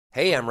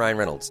Hey, I'm Ryan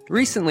Reynolds.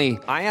 Recently,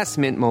 I asked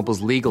Mint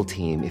Mobile's legal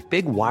team if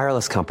big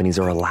wireless companies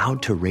are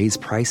allowed to raise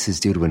prices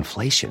due to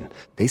inflation.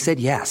 They said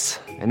yes.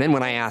 And then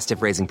when I asked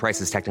if raising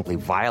prices technically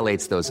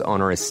violates those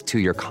onerous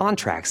two-year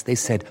contracts, they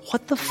said,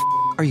 "What the f***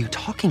 are you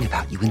talking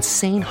about, you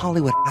insane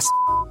Hollywood ass?"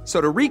 So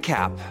to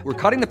recap, we're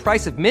cutting the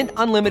price of Mint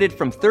Unlimited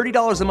from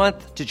 $30 a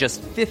month to just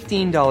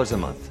 $15 a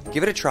month.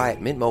 Give it a try at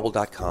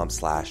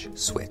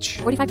mintmobile.com/switch.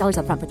 $45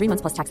 up front for 3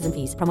 months plus taxes and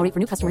fees. Promo rate for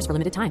new customers for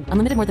limited time.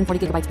 Unlimited more than 40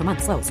 gigabytes per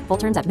month. Slows full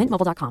terms at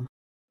mintmobile.com.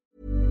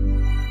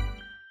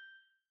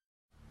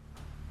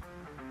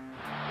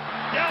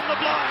 Down the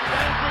blind,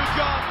 Andrew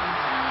John.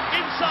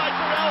 Inside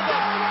for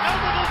Albert.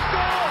 Albert will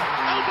score.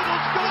 Albert will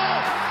score.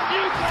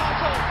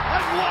 Newcastle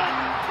have won.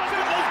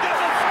 Biddle's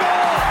going to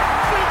score.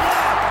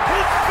 Fiddler.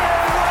 It's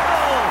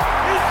farewell.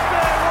 It's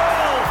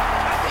farewell.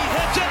 He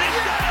hits it.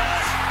 He's got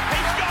it.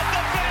 He's got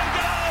the field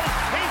goal.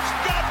 He's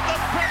got the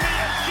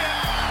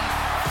premiership.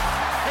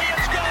 He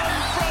has gone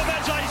from,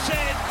 as I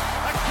said,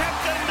 a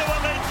captain to a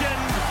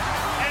legend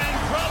and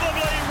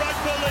probably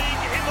rugby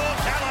league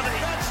immortality.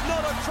 That's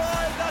not a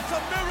try. That's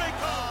a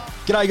miracle.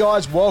 G'day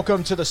guys,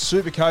 welcome to the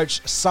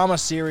Supercoach Summer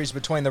Series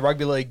between the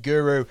Rugby League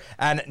guru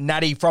and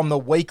Natty from the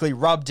Weekly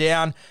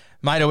Rubdown.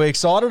 Mate, are we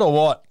excited or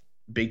what?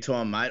 Big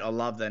time, mate. I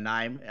love the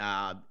name.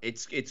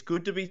 It's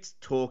good to be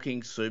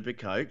talking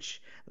Supercoach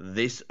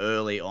this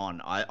early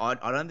on. I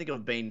don't think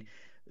I've been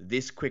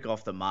this quick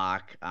off the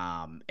mark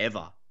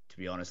ever, to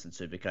be honest, in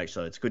Supercoach.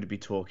 So it's good to be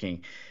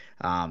talking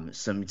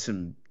some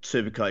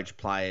Supercoach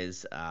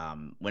players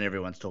when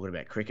everyone's talking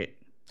about cricket.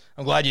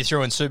 I'm glad you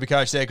threw in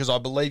Supercoach there because I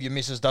believe your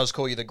missus does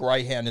call you the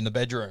greyhound in the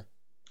bedroom.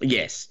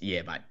 Yes,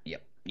 yeah, mate.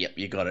 Yep,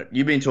 you got it.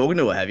 You've been talking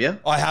to her, have you?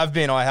 I have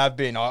been. I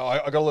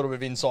got a little bit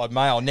of inside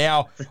mail.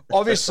 Now,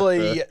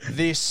 obviously,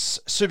 this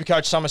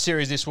Supercoach Summer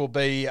Series, this will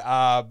be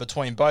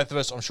between both of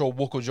us. I'm sure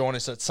Wook will join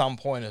us at some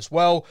point as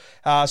well.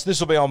 So this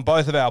will be on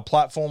both of our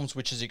platforms,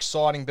 which is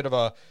exciting. Bit of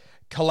a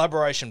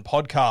collaboration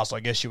podcast, I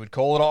guess you would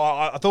call it.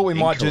 I thought we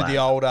might do the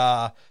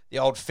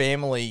old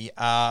family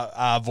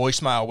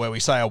voicemail where we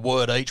say a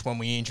word each when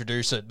we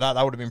introduce it.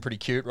 That would have been pretty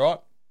cute, right?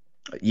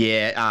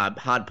 Yeah,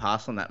 hard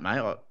pass on that,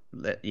 mate.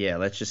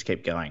 Let's just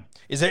keep going.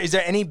 Is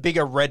there any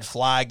bigger red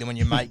flag than when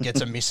your mate gets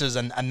a missus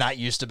and that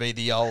used to be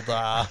the old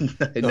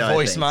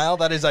voicemail? Thanks.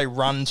 That is a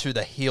run to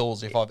the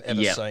hills if I've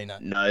ever seen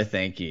it. No,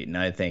 thank you.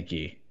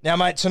 Now,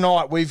 mate,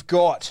 tonight we've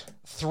got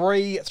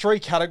three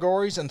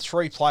categories and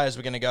three players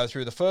we're going to go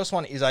through. The first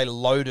one is a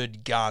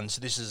loaded gun. So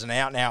this is an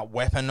out-and-out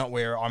weapon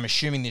where I'm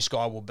assuming this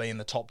guy will be in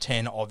the top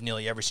 10 of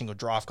nearly every single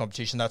draft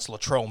competition. That's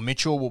Latrell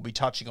Mitchell. We'll be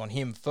touching on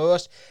him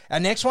first. Our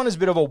next one is a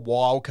bit of a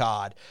wild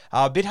card.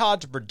 A bit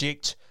hard to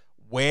predict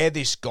where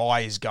this guy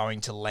is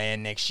going to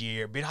land next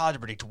year. A bit hard to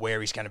predict where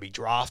he's going to be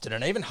drafted,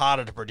 and even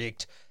harder to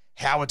predict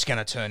how it's going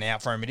to turn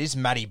out for him. It is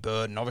Matty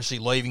Burton, obviously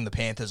leaving the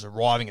Panthers,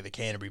 arriving at the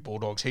Canterbury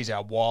Bulldogs. He's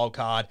our wild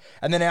card.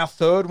 And then our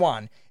third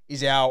one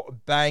is our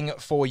bang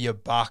for your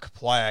buck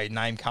player.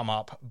 Name come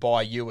up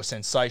by you, a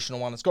sensational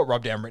one. It's got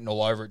Rubdown written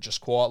all over it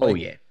just quietly. Oh,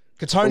 yeah.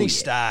 Katoni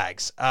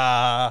Staggs.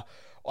 I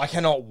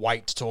cannot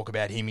wait to talk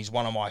about him. He's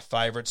one of my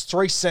favourites.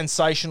 Three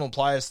sensational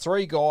players,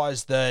 three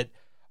guys that,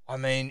 I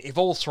mean, if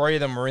all three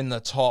of them were in the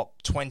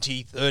top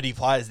 20, 30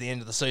 players at the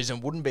end of the season,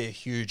 it wouldn't be a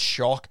huge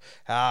shock.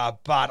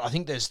 But I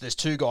think there's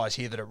two guys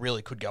here that it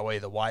really could go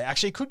either way.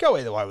 Actually, it could go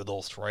either way with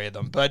all three of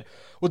them. But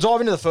we'll dive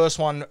into the first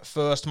one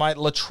first, mate.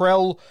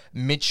 Latrell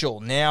Mitchell.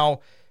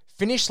 Now,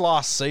 finished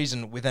last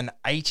season with an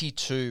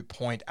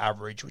 82-point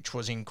average, which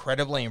was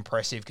incredibly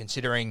impressive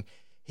considering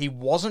he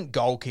wasn't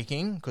goal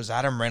kicking because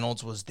Adam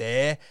Reynolds was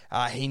there.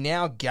 He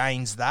now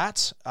gains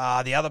that.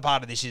 The other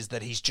part of this is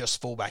that he's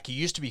just fullback. He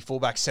used to be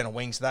fullback centre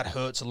wing, so that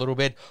hurts a little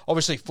bit.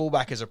 Obviously,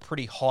 fullback is a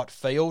pretty hot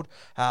field.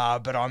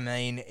 But I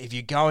mean, if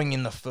you're going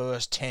in the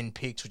first 10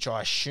 picks, which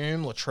I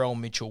assume Latrell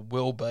Mitchell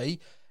will be,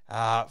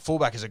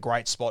 fullback is a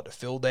great spot to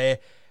fill there.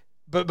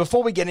 But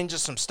before we get into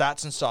some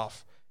stats and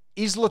stuff,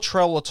 is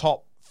Latrell a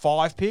top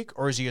 5 pick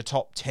or is he a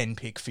top 10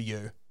 pick for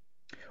you?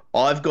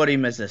 I've got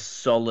him as a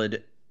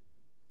solid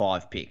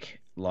 5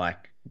 pick.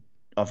 Like,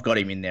 I've got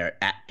him in there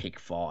at pick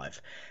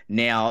 5.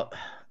 Now,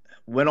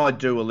 when I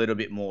do a little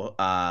bit more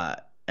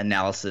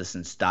analysis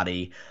and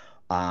study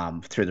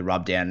through the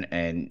Rubdown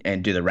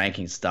and do the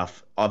ranking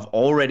stuff, I've sort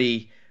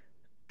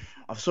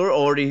of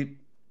already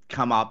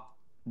come up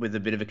with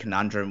a bit of a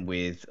conundrum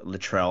with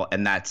Latrell,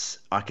 and that's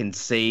I can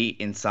see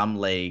in some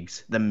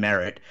leagues the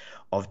merit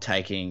of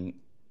taking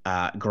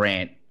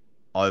Grant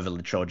over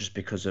Latrell just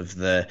because of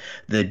the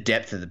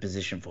depth of the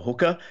position for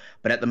hooker.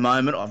 But at the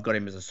moment, I've got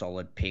him as a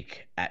solid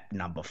pick at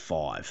number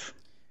 5.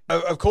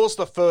 Of course,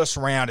 the first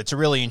round, it's a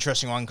really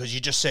interesting one because you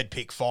just said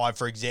pick 5,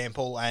 for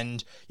example.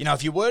 And, you know,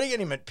 if you were to get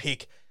him at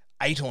pick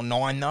 8 or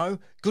 9, though,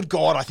 good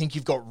God, I think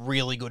you've got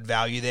really good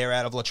value there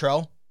out of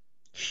Latrell.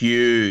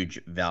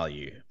 Huge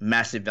value,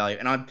 massive value,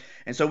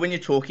 and so when you're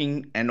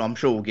talking, and I'm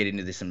sure we'll get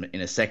into this in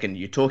a second,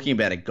 you're talking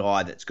about a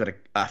guy that's got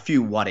a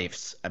few what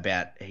ifs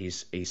about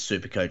his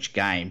Supercoach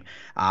game,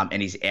 and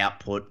his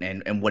output,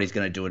 and what he's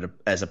going to do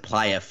as a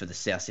player for the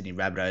South Sydney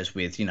Rabbitohs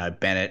with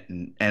Bennett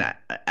and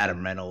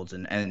Adam Reynolds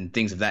and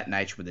things of that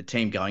nature with the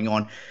team going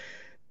on.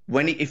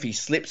 If he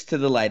slips to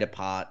the later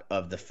part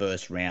of the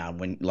first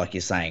round, when, like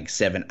you're saying,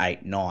 7,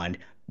 8, 9,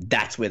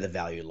 that's where the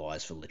value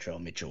lies for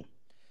Latrell Mitchell.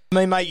 I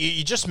mean, mate,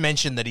 you just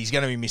mentioned that he's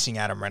going to be missing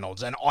Adam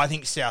Reynolds, and I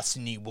think South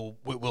Sydney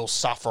will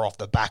suffer off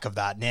the back of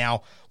that.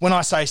 Now, when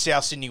I say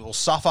South Sydney will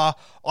suffer,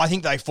 I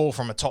think they fall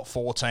from a top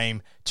 4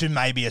 team to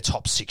maybe a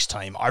top 6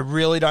 team. I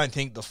really don't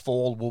think the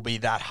fall will be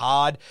that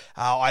hard.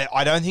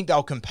 I don't think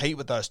they'll compete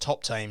with those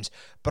top teams,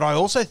 but I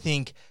also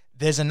think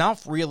there's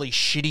enough really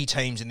shitty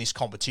teams in this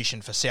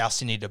competition for South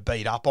Sydney to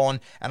beat up on,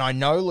 and I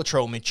know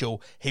Latrell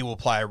Mitchell, he will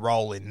play a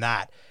role in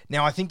that.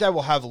 Now, I think they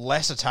will have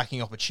less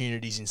attacking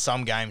opportunities in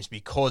some games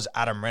because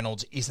Adam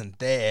Reynolds isn't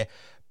there,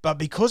 but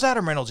because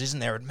Adam Reynolds isn't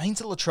there, it means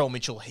that Latrell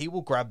Mitchell, he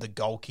will grab the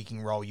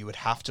goal-kicking role, you would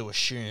have to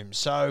assume.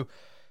 So,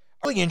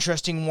 really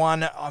interesting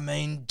one. I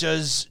mean,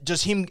 does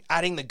him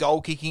adding the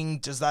goal-kicking,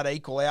 does that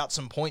equal out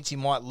some points he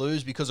might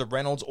lose because of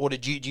Reynolds, or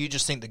do you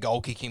just think the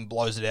goal-kicking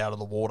blows it out of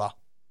the water?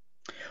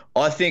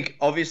 I think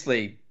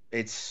obviously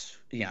it's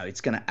going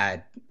to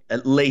add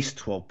at least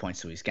 12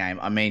 points to his game.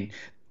 I mean,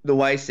 the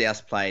way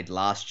South played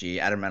last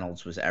year, Adam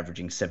Reynolds was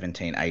averaging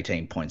 17,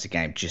 18 points a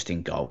game just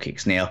in goal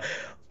kicks. Now,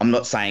 I'm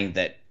not saying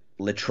that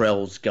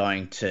Latrell's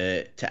going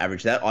to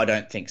average that. I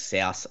don't think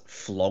South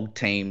flogged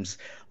teams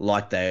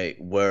like they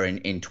were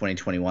in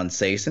 2021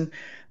 season,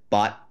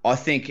 but I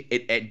think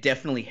it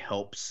definitely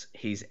helps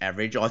his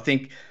average. I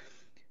think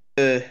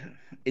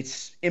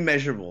it's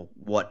immeasurable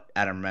what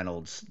Adam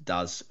Reynolds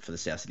does for the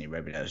South Sydney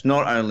Rabbitohs.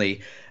 Not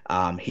only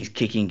his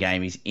kicking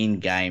game, his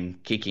in-game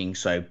kicking,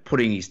 so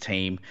putting his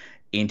team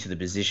into the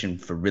position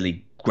for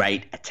really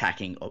great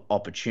attacking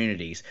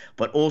opportunities,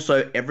 but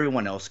also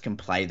everyone else can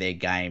play their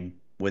game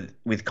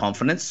with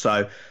confidence.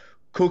 So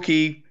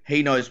Cookie,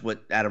 he knows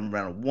what Adam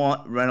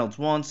Reynolds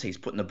wants. He's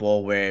putting the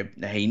ball where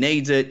he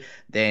needs it.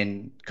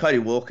 Then Cody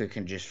Walker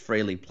can just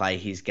freely play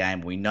his game.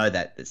 We know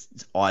that it's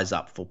eyes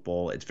up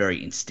football. It's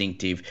very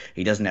instinctive.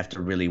 He doesn't have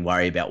to really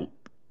worry about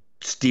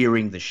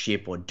steering the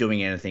ship or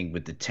doing anything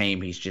with the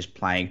team. He's just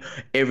playing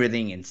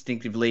everything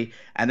instinctively.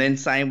 And then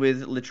same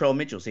with Latrell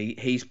Mitchell.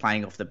 He's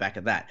playing off the back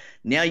of that.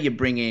 Now you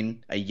bring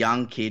in a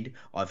young kid.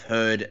 I've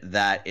heard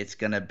that it's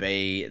going to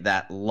be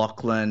that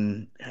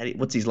Lachlan,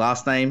 what's his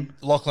last name?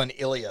 Lachlan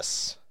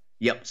Ilias.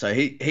 Yep. So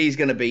he's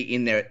going to be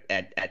in there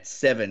at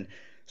 7.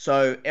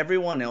 So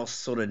everyone else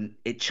sort of,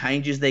 it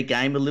changes their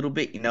game a little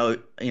bit.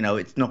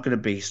 It's not going to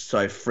be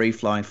so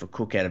free-flowing for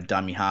Cook out of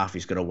dummy half.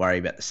 He's got to worry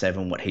about the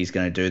 7, what he's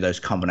going to do. Those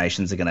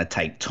combinations are going to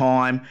take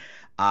time.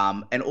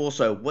 And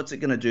also, what's it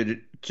going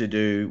to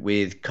do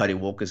with Cody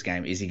Walker's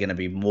game? Is he going to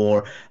be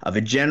more of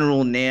a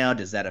general now?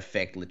 Does that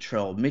affect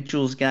Latrell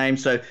Mitchell's game?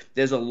 So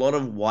there's a lot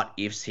of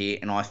what-ifs here,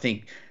 and I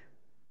think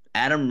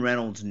Adam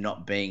Reynolds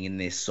not being in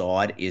this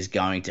side is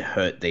going to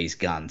hurt these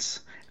guns.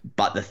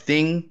 But the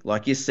thing,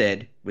 like you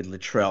said, with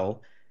Latrell,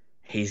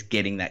 he's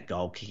getting that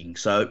goal kicking.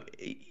 So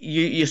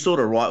you're sort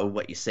of right with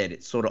what you said.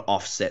 It sort of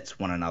offsets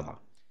one another.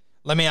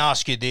 Let me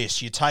ask you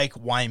this. You take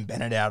Wayne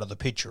Bennett out of the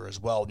picture as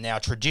well. Now,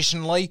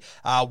 traditionally,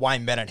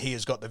 Wayne Bennett, he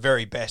has got the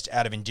very best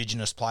out of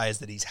Indigenous players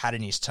that he's had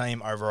in his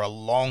team over a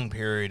long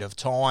period of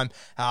time.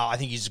 I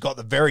think he's got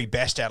the very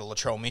best out of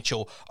Latrell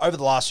Mitchell over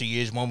the last few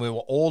years when we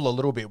were all a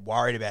little bit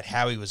worried about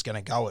how he was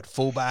going to go at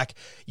fullback.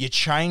 You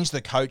changed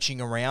the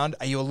coaching around.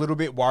 Are you a little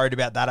bit worried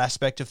about that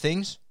aspect of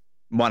things?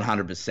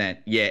 100%.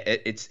 Yeah,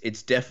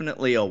 it's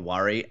definitely a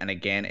worry. And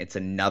again, it's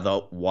another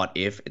what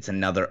if. It's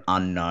another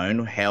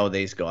unknown. How are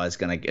these guys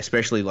going to,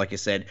 especially like you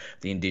said,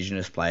 the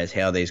Indigenous players,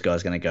 how are these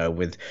guys going to go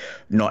with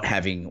not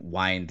having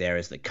Wayne there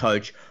as the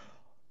coach?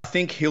 I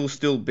think he'll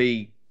still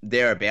be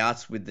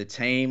thereabouts with the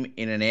team,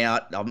 in and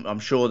out. I'm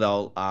sure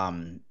they'll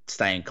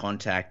stay in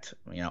contact,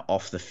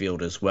 off the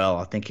field as well.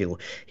 I think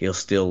he'll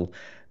still,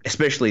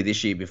 especially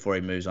this year before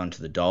he moves on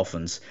to the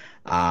Dolphins,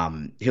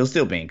 he'll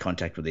still be in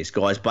contact with these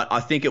guys. But I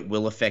think it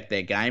will affect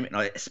their game, and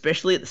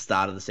especially at the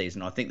start of the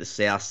season. I think the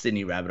South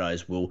Sydney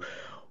Rabbitohs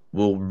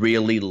will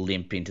really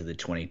limp into the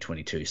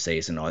 2022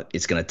 season.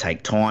 It's going to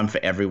take time for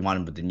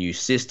everyone with the new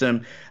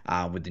system,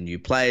 with the new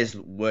players,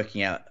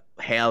 working out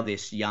how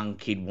this young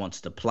kid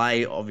wants to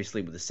play.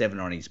 Obviously, with the 7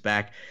 on his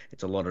back,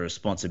 it's a lot of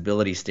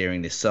responsibility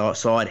steering this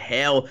side.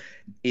 How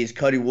is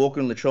Cody Walker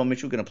and Latrell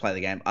Mitchell going to play the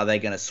game? Are they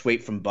going to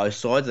sweep from both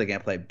sides? Are they going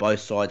to play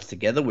both sides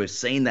together? We've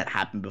seen that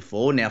happen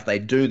before. Now, if they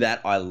do that,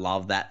 I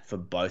love that for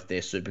both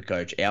their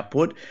Supercoach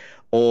output.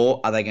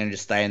 Or are they going to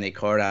just stay in their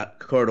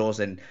corridors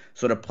and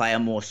sort of play a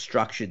more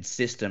structured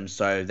system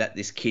so that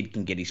this kid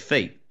can get his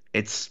feet?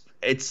 It's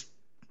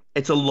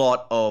a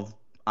lot of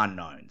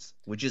unknowns,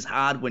 which is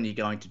hard when you're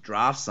going to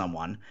draft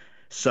someone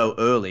so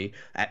early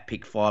at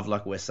pick 5,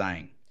 like we're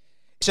saying.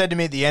 You said to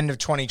me at the end of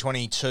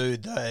 2022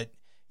 that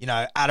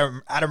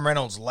Adam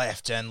Reynolds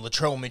left and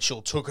Latrell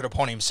Mitchell took it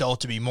upon himself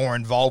to be more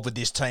involved with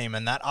this team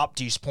and that upped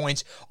his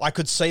points, I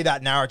could see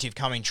that narrative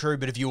coming true.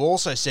 But if you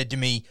also said to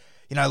me,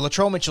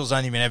 Latrell Mitchell's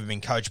only ever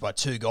been coached by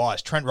two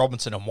guys, Trent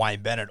Robinson and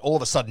Wayne Bennett, all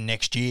of a sudden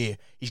next year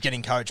he's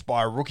getting coached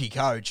by a rookie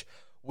coach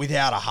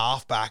without a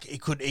halfback,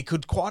 it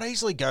could quite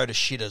easily go to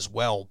shit as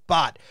well.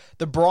 But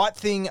the bright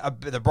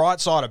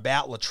side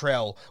about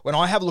Latrell, when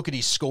I have a look at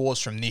his scores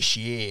from this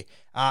year,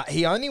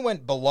 he only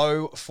went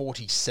below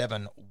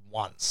 47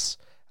 once.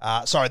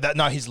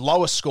 His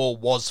lowest score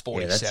was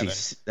 47. Yeah,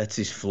 that's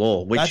his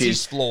floor.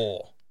 His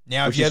floor.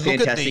 Now, if you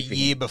look at the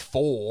year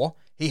before,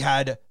 he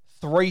had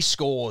 3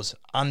 scores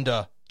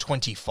under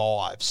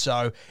 25.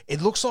 So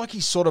it looks like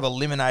he's sort of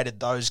eliminated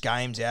those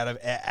games out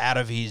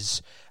of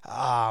his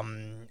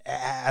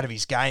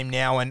game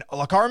now. And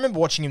like, I remember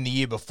watching him the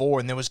year before,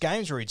 and there was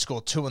games where he'd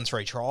score 2 and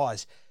 3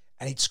 tries,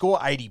 and he'd score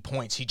 80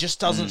 points. He just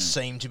doesn't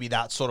seem to be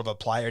that sort of a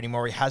player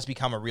anymore. He has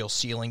become a real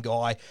ceiling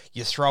guy.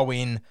 You throw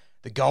in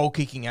the goal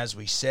kicking, as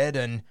we said,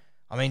 and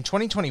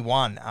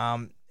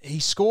 2021, he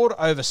scored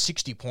over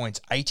 60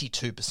 points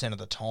 82% of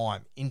the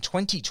time. In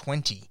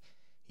 2020,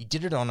 he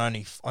did it on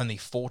only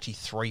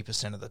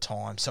 43% of the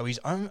time. So he's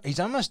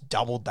almost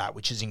doubled that,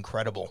 which is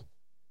incredible.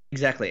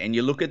 Exactly. And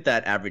you look at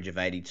that average of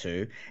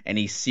 82 and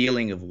his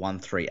ceiling of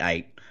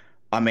 138.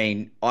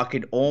 I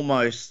could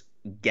almost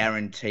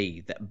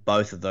guarantee that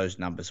both of those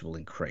numbers will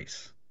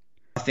increase.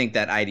 I think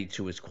that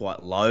 82 is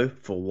quite low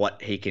for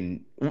what he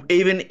can,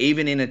 even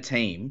in a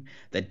team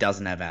that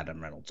doesn't have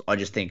Adam Reynolds. I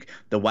just think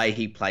the way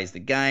he plays the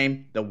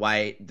game,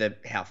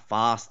 how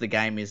fast the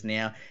game is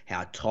now,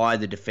 how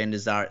tired the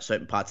defenders are at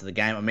certain parts of the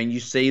game.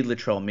 You see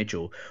Latrell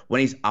Mitchell, when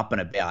he's up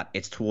and about,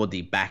 it's toward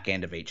the back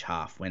end of each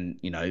half when,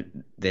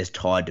 there's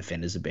tired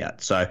defenders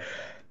about. So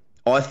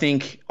I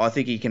think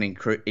he can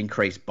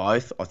increase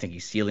both. I think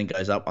his ceiling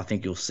goes up. I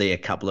think you'll see a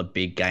couple of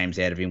big games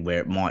out of him where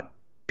it might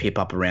pip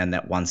up around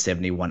that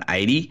 170,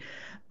 180.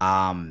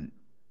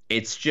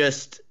 It's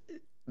just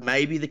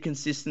maybe the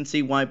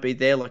consistency won't be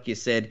there. Like you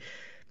said,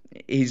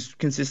 his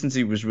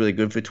consistency was really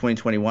good for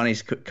 2021.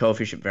 His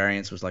coefficient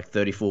variance was like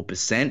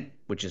 34%,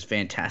 which is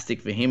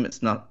fantastic for him.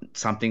 It's not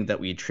something that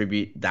we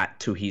attribute that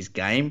to his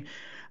game.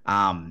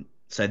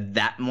 So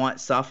that might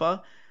suffer.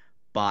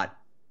 But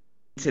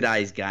in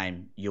today's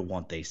game, you'll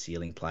want these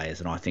ceiling players.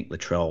 And I think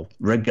Latrell,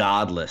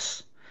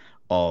 regardless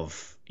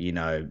of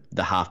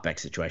the halfback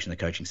situation, the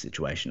coaching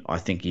situation, I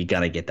think you're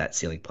going to get that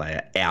ceiling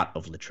player out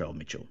of Latrell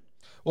Mitchell.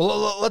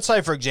 Well, let's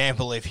say, for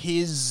example, if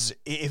his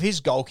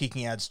goal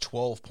kicking adds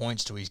 12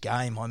 points to his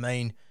game,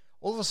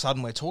 all of a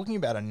sudden we're talking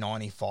about a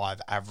 95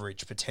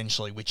 average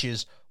potentially, which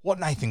is what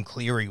Nathan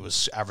Cleary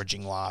was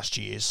averaging last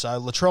year. So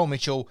Latrell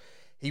Mitchell,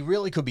 he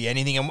really could be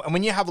anything. And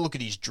when you have a look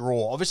at his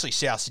draw, obviously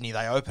South Sydney,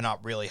 they open up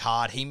really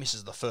hard. He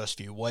misses the first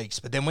few weeks.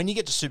 But then when you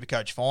get to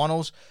Supercoach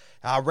finals,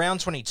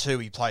 round 22,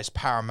 he plays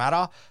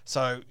Parramatta.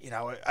 So,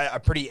 a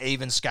pretty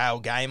even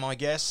scale game, I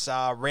guess.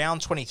 Round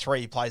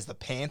 23, he plays the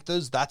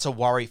Panthers. That's a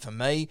worry for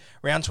me.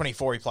 Round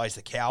 24, he plays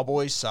the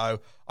Cowboys. So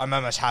I'm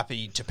almost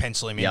happy to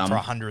pencil him in for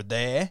 100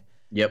 there.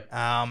 Yep.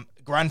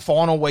 Grand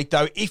final week,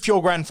 though, if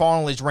your grand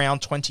final is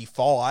round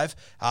 25,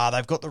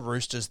 they've got the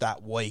Roosters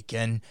that week.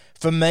 And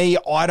for me,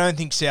 I don't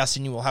think South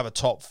Sydney will have a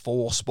top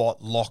 4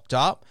 spot locked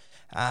up.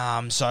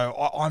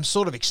 So I'm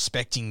sort of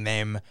expecting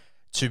them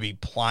to be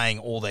playing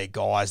all their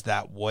guys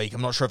that week.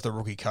 I'm not sure if the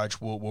rookie coach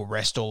will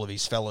rest all of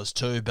his fellas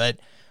too. But,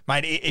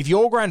 mate, if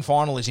your grand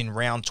final is in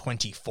round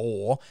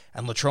 24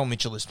 and Latrell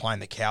Mitchell is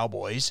playing the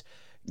Cowboys,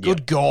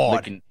 good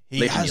God,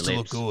 he has to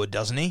look good,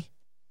 doesn't he?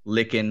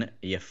 Licking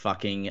your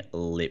fucking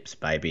lips,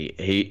 baby.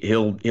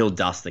 He'll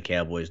dust the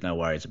Cowboys, no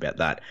worries about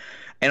that.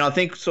 And I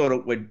think sort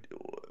of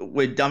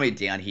we're dumbing it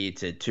down here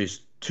to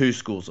two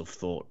schools of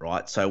thought,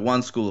 right? So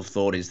one school of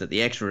thought is that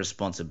the extra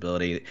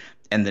responsibility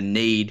and the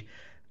need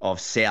of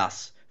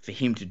South for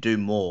him to do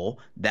more,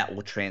 that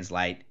will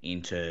translate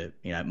into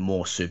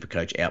more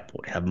Supercoach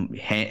output.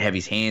 Have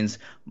his hands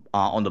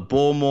on the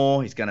ball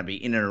more. He's going to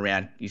be in and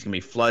around. He's going to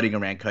be floating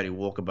around Cody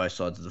Walker both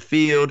sides of the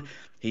field.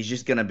 He's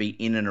just going to be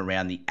in and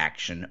around the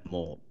action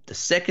more. The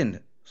second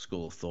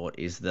school of thought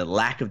is the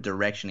lack of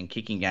direction in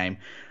kicking game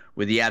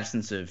with the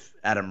absence of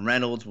Adam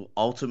Reynolds will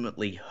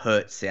ultimately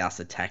hurt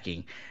South's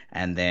attacking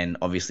and then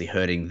obviously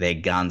hurting their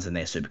guns and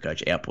their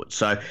Supercoach output.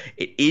 So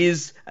it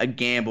is a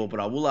gamble,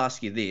 but I will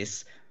ask you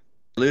this.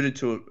 Alluded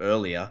to it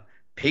earlier.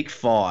 Pick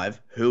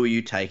 5. Who are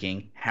you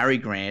taking, Harry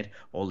Grant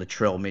or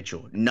Latrell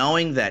Mitchell?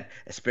 Knowing that,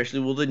 especially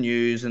with the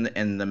news and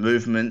the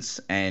movements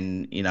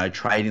and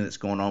trading that's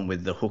going on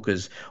with the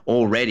hookers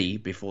already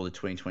before the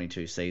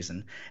 2022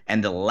 season,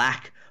 and the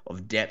lack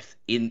of depth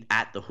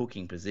at the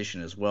hooking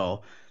position as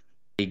well,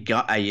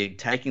 are you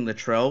taking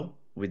Latrell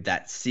with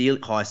that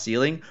high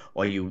ceiling,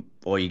 or are you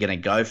going to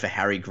go for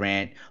Harry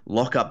Grant,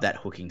 lock up that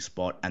hooking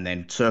spot, and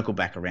then circle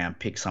back around,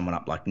 pick someone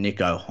up like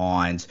Nico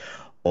Hines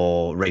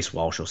or Reece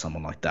Walsh or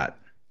someone like that?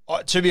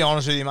 To be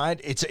honest with you,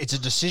 mate, it's a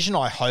decision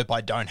I hope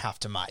I don't have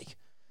to make.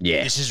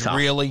 Yeah, this is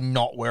really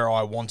not where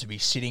I want to be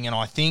sitting, and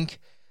I think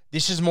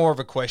This is more of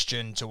a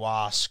question to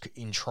ask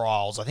in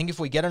trials. I think if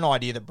we get an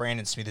idea that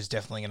Brandon Smith is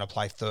definitely going to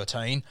play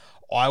 13,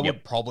 I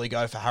would probably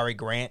go for Harry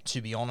Grant,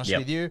 to be honest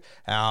with you.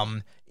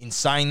 In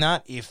saying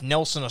that, if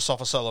Nelson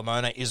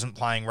Asafa-Solomona isn't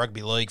playing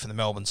rugby league for the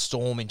Melbourne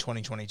Storm in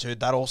 2022,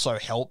 that also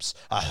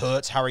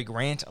hurts Harry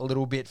Grant a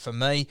little bit for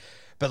me.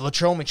 But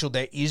Latrell Mitchell,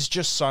 there is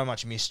just so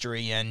much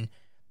mystery, and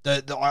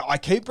I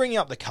keep bringing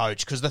up the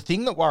coach because the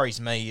thing that worries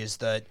me is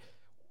that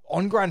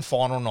on grand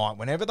final night,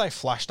 whenever they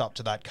flashed up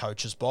to that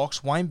coach's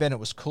box, Wayne Bennett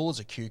was cool as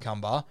a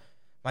cucumber.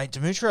 Mate,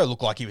 Demetrio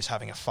looked like he was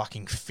having a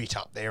fucking fit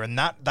up there, and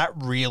that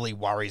really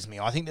worries me.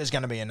 I think there's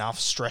going to be enough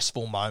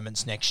stressful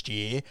moments next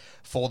year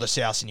for the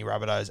South Sydney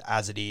Rabbitohs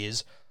as it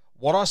is.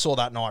 What I saw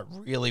that night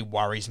really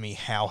worries me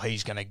how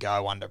he's going to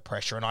go under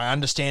pressure, and I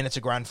understand it's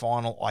a grand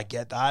final. I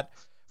get that,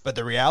 but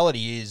the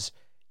reality is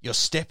you're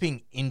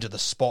stepping into the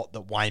spot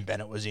that Wayne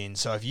Bennett was in.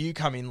 So if you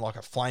come in like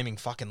a flaming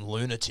fucking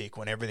lunatic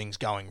when everything's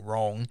going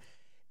wrong,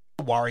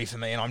 worry for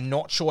me, and I'm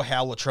not sure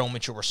how Latrell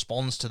Mitchell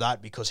responds to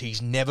that because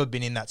he's never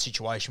been in that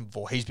situation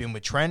before. He's been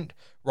with Trent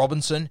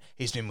Robinson,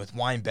 he's been with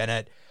Wayne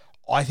Bennett.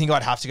 I think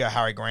I'd have to go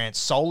Harry Grant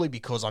solely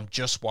because I'm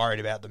just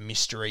worried about the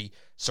mystery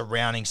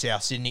surrounding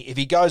South Sydney. If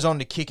he goes on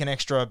to kick an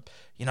extra,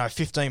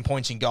 15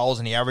 points in goals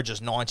and he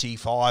averages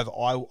 95,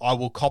 I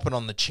will cop it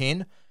on the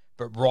chin.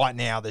 But right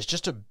now, there's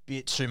just a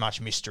bit too much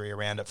mystery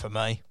around it for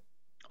me.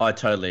 I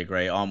totally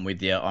agree. I'm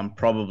with you. I'm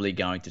probably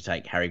going to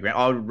take Harry Grant.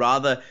 I would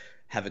rather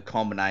have a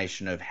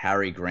combination of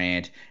Harry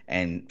Grant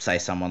and, say,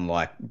 someone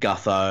like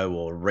Gutho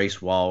or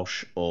Reece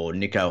Walsh or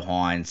Nico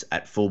Hines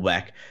at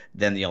fullback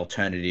than the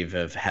alternative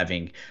of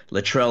having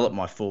Latrell at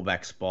my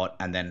fullback spot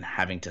and then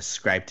having to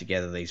scrape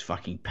together these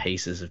fucking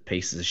pieces of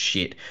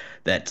shit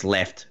that's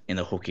left in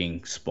the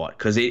hooking spot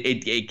because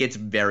it gets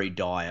very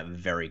dire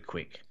very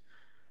quick.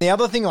 The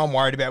other thing I'm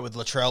worried about with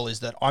Latrell is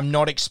that I'm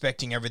not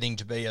expecting everything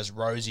to be as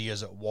rosy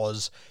as it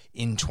was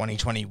in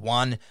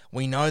 2021.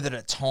 We know that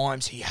at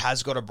times he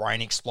has got a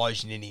brain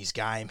explosion in his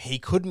game. He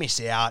could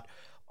miss out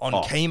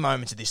on key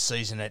moments of this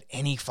season at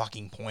any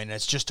fucking point, and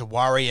it's just a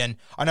worry. And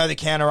I know the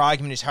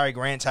counter-argument is Harry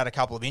Grant's had a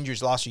couple of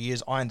injuries the last few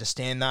years. I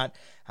understand that,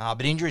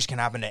 but injuries can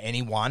happen to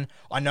anyone.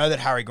 I know that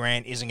Harry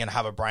Grant isn't going to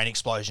have a brain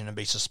explosion and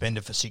be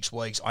suspended for 6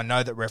 weeks. I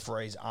know that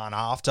referees aren't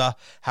after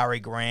Harry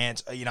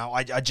Grant.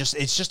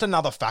 It's just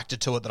another factor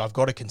to it that I've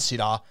got to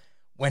consider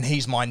when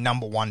he's my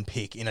number one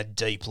pick in a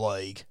deep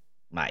league.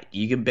 Mate,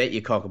 you can bet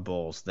your cock and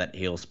balls that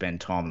he'll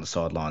spend time on the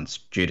sidelines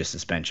due to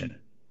suspension.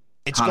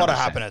 It's got to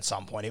happen at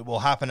some point. It will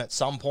happen at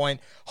some point.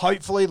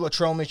 Hopefully,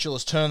 Latrell Mitchell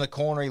has turned the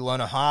corner. He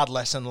learned a hard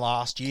lesson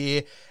last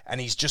year, and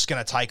he's just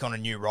going to take on a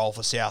new role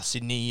for South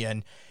Sydney.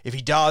 And if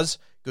he does,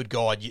 good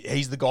God,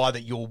 he's the guy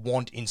that you'll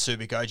want in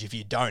Supercoach if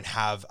you don't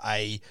have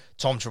a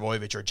Tom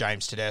Trbojevic or a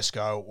James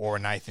Tedesco or a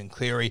Nathan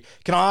Cleary.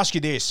 Can I ask you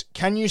this?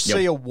 Can you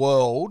see a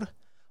world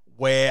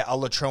where a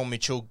Latrell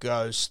Mitchell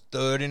goes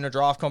third in a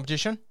draft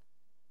competition?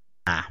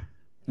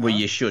 Well,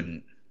 you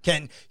shouldn't.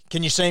 Can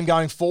you see him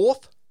going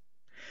fourth?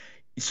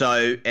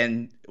 So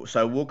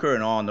Walker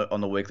and I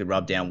on the weekly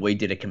rubdown, we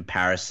did a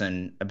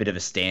comparison, a bit of a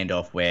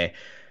standoff where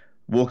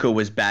Walker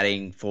was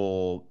batting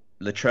for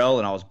Latrell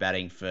and I was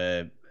batting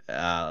for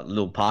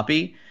Lil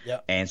Papi.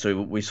 Yep. And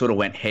so we sort of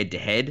went head to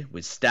head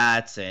with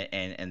stats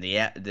and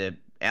the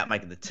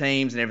outmake of the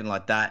teams and everything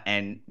like that.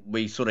 And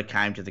we sort of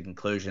came to the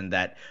conclusion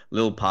that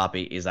Lil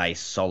Papi is a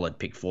solid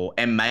pick 4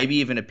 and maybe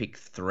even a pick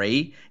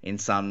 3 in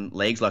some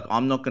leagues. Like,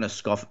 I'm not going to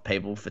scoff at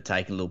people for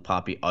taking Lil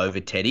Papi over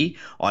Teddy.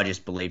 I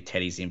just believe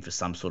Teddy's in for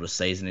some sort of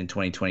season in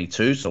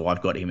 2022. So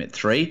I've got him at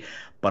 3,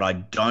 but I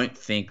don't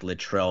think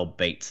Latrell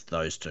beats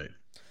those two.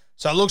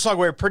 So it looks like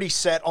we're pretty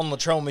set on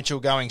Latrell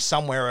Mitchell going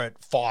somewhere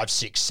at 5,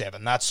 6,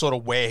 7. That's sort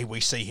of where we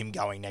see him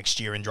going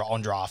next year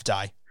on draft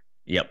day.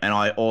 Yep, and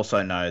I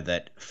also know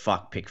that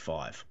fuck pick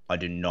 5. I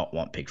do not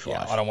want pick 5.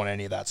 Yeah, I don't want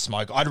any of that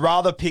smoke. I'd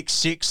rather pick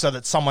 6 so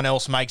that someone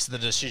else makes the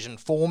decision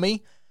for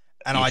me,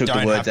 and I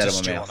don't have to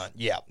stew on it.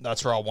 Yeah,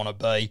 that's where I want to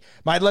be.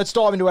 Mate, let's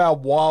dive into our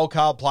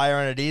wildcard player,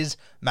 and it is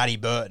Matty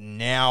Burton.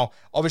 Now,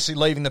 obviously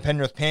leaving the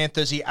Penrith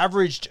Panthers, he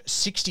averaged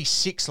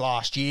 66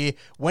 last year.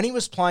 When he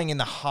was playing in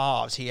the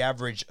halves, he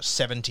averaged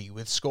 70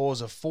 with scores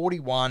of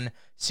 41,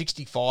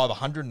 65,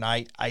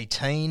 108,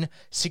 18,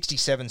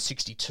 67,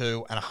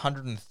 62, and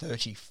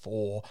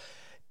 134.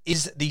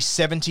 Is the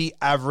 70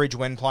 average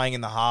when playing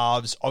in the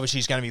halves? Obviously,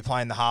 he's going to be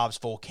playing the halves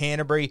for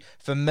Canterbury.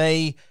 For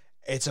me,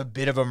 it's a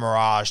bit of a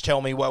mirage.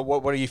 Tell me,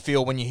 what do you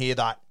feel when you hear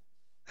that?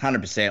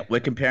 100%. We're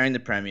comparing the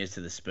Premiers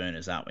to the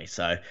Spooners, aren't we?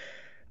 So,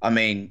 I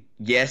mean,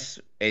 yes,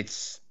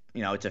 it's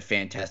a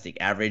fantastic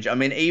average. I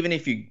mean, even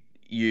if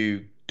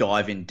you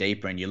dive in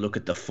deeper and you look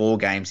at the 4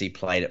 games he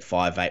played at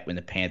 5'8" when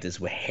the Panthers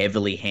were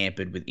heavily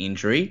hampered with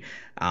injury,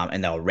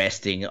 and they were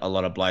resting a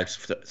lot of blokes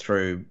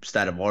through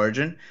State of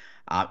Origin,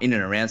 in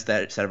and around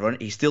State of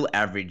Origin, he still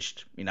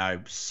averaged,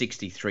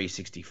 63,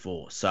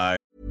 64. So.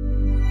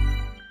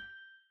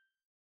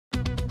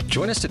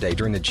 Join us today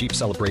during the Jeep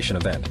Celebration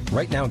event.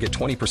 Right now, get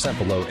 20%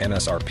 below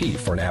MSRP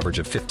for an average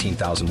of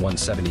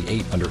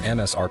 $15,178 under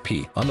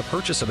MSRP on the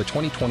purchase of a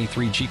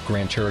 2023 Jeep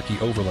Grand Cherokee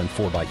Overland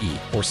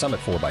 4xE or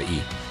Summit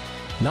 4xE.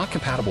 Not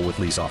compatible with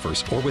lease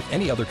offers or with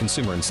any other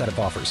consumer incentive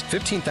offers.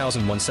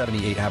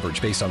 15,178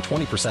 average based on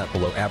 20%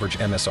 below average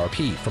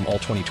MSRP from all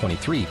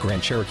 2023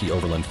 Grand Cherokee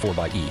Overland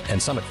 4xE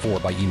and Summit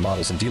 4xE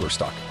models in dealer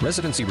stock.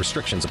 Residency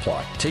restrictions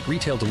apply. Take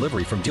retail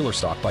delivery from dealer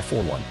stock by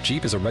 4/1.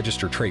 Jeep is a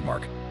registered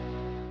trademark.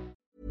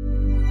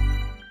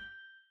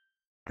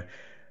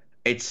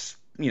 It's,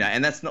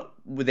 and that's not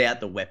without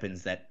the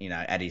weapons that,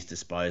 at his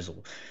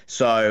disposal.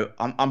 So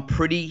I'm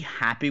pretty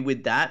happy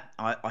with that.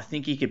 I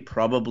think he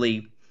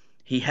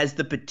has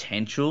the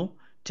potential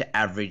to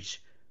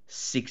average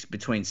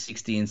between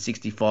 60 and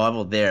 65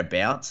 or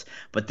thereabouts.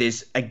 But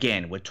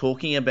we're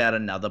talking about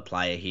another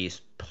player here.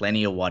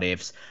 Plenty of what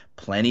ifs,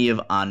 plenty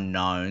of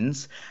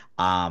unknowns.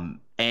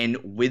 And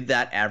with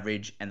that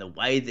average and the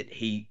way that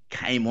he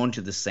came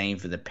onto the scene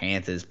for the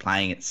Panthers,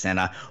 playing at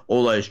center,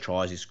 all those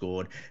tries he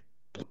scored,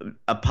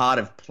 a part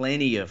of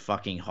plenty of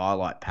fucking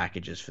highlight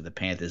packages for the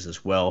Panthers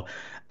as well.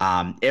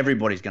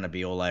 Everybody's going to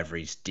be all over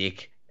his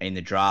dick in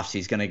the drafts.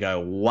 He's going to go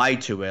way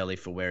too early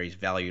for where his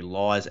value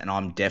lies, and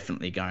I'm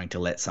definitely going to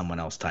let someone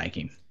else take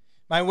him.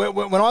 Mate,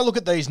 when I look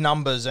at these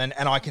numbers and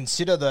I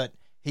consider that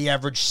he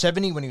averaged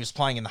 70 when he was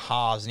playing in the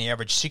halves and he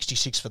averaged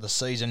 66 for the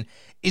season,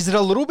 is it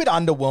a little bit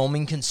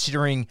underwhelming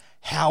considering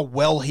how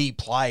well he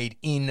played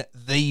in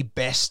the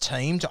best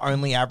team to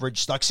only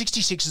average,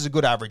 66 is a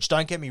good average,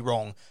 don't get me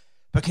wrong,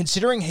 but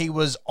considering he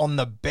was on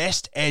the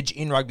best edge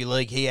in rugby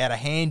league, he had a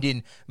hand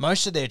in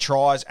most of their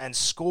tries and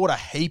scored a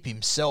heap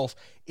himself.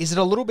 Is it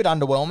a little bit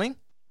underwhelming?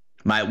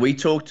 Mate,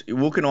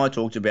 Wook and I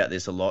talked about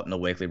this a lot in the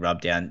weekly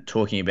rubdown,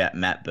 talking about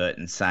Matt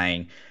Burton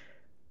saying,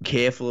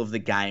 careful of the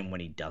game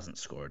when he doesn't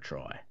score a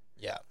try.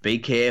 Yeah. Be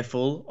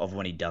careful of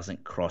when he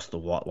doesn't cross the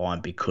white line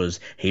because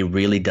he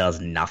really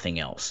does nothing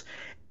else.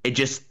 It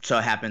just so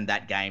happened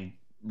that game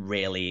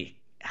rarely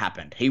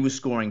happened. He was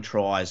scoring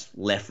tries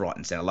left, right,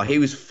 and center. He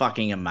was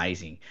fucking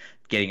amazing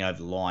getting over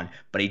the line,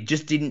 but he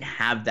just didn't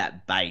have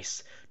that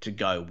base to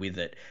go with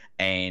it.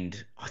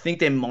 And I think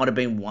there might have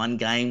been one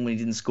game when he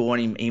didn't score,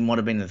 and he might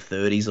have been in the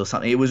 30s or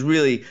something. It was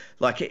really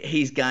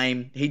his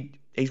game.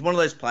 He's one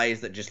of those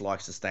players that just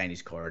likes to stay in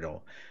his corridor.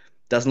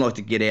 Doesn't like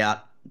to get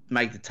out,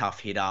 make the tough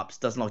hit-ups,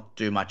 doesn't like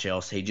to do much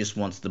else. He just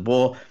wants the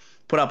ball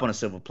put up on a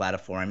silver platter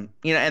for him.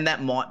 And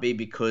that might be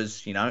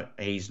because,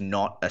 he's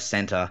not a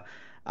centre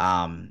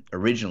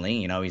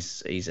originally.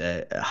 He's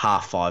a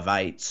half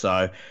 5'8".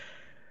 So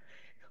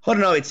I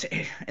don't know. It's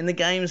in the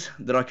games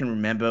that I can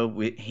remember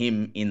with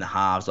him in the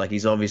halves.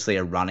 He's obviously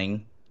a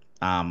running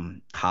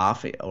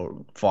half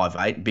or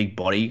 5'8", big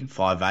body,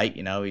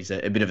 5'8". He's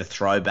a bit of a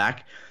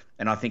throwback,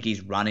 and I think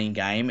his running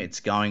game,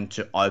 it's going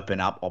to open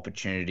up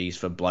opportunities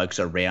for blokes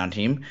around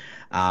him.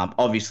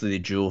 Obviously, the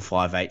dual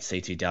 5'8"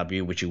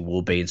 CTW, which he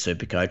will be in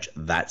Supercoach,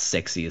 that's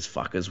sexy as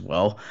fuck as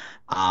well.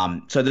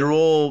 So they're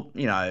all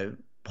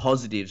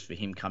positives for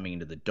him coming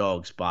into the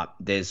Dogs, but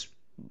there's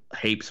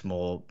heaps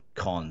more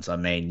cons. I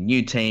mean,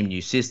 new team,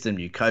 new system,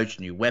 new coach,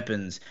 new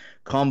weapons,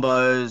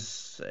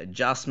 combos,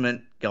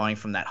 adjustment, going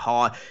from that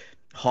high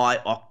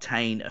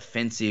octane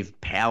offensive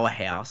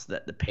powerhouse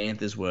that the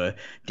Panthers were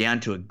down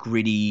to a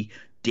gritty,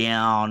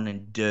 down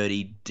and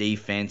dirty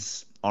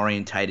defense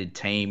orientated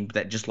team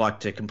that just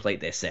like to complete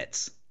their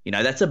sets.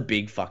 That's a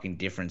big fucking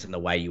difference in the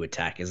way you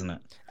attack, isn't it?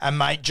 And,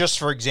 mate, just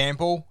for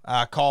example,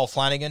 Kyle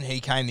Flanagan, he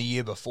came the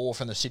year before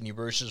from the Sydney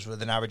Roosters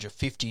with an average of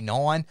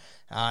 59.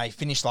 He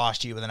finished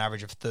last year with an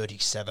average of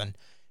 37.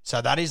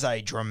 So that is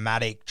a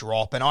dramatic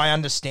drop. And I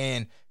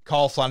understand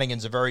Kyle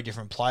Flanagan's a very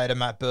different player to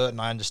Matt Burton.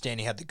 I understand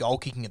he had the goal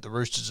kicking at the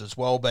Roosters as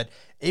well. But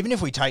even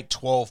if we take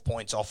 12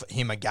 points off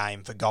him a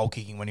game for goal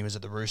kicking when he was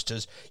at the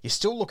Roosters, you're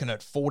still looking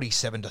at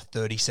 47 to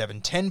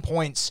 37. 10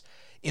 points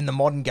in the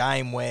modern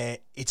game where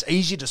it's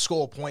easier to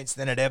score points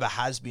than it ever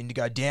has been. To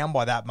go down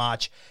by that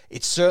much,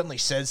 it certainly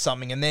says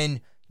something. And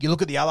then you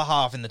look at the other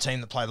half in the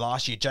team that played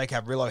last year, Jake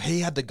Averillo,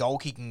 he had the goal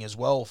kicking as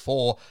well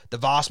for the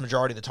vast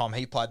majority of the time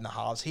he played in the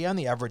halves. He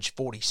only averaged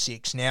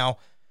 46. Now,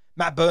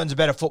 Matt Burton's a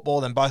better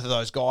footballer than both of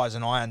those guys,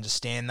 and I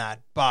understand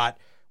that, but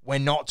we're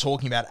not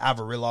talking about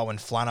Averillo and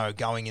Flano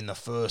going in the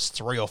first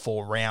 3 or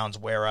 4 rounds,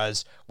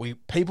 whereas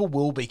people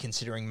will be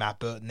considering Matt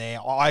Burton there.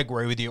 I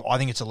agree with you. I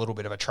think it's a little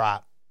bit of a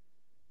trap.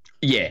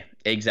 Yeah,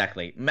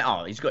 exactly.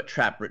 Oh, he's got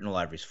trap written all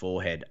over his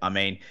forehead. I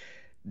mean,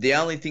 the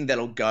only thing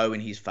that'll go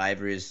in his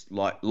favour is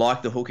like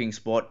the hooking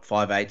spot.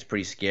 5'8's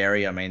pretty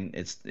scary. I mean,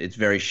 it's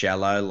very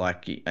shallow.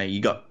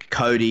 You got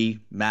Cody,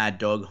 Mad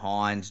Dog,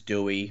 Hines,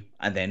 Dewey,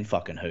 and then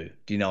fucking who?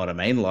 Do you know what I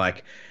mean?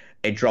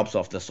 It drops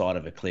off the side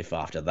of a cliff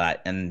after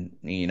that, and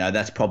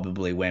that's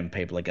probably when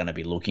people are going to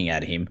be looking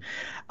at him.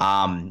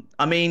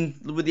 I mean,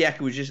 with the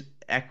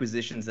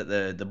acquisitions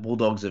that the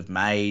Bulldogs have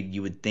made,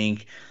 you would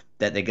think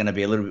that they're going to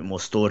be a little bit more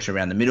staunch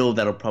around the middle.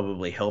 That'll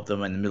probably help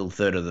them in the middle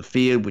third of the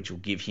field, which will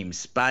give him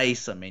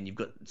space. I mean, you've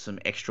got some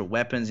extra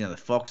weapons. The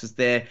Fox is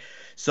there.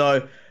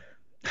 So,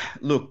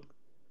 look,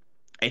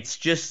 it's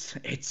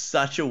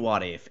such a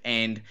what if.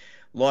 And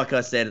like I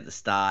said at the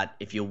start,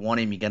 if you want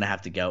him, you're going to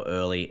have to go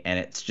early. And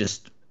it's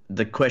just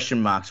the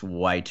question mark's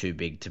way too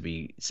big to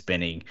be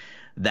spending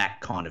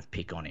that kind of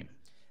pick on him.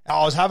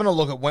 I was having a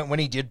look at when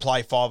he did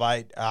play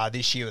 5'8"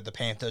 this year with the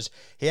Panthers.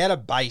 He had a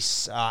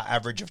base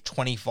average of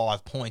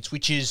 25 points,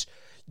 which is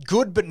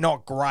good but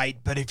not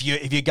great. But if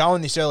you're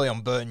going this early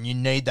on Burton, you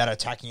need that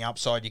attacking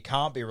upside. You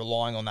can't be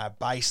relying on that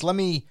base. Let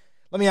me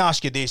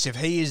ask you this: if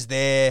he is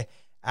there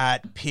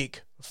at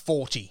pick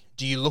 40,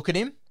 do you look at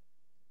him?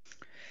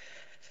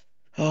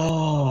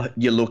 Oh,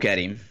 you look at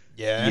him.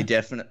 Yeah. You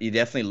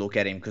definitely look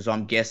at him, because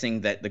I'm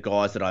guessing that the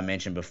guys that I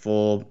mentioned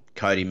before,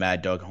 Cody,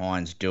 Mad Dog,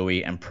 Hines,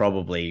 Dewey, and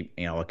probably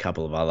a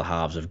couple of other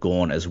halves have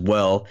gone as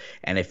well.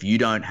 And if you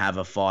don't have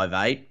a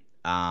 5'8",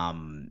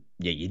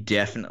 you're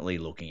definitely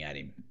looking at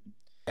him.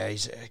 Yeah,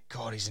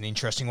 he's an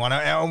interesting one.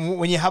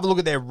 When you have a look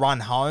at their run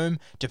home,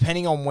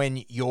 depending on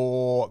when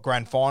your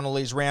grand final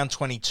is, round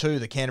 22,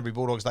 the Canterbury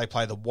Bulldogs, they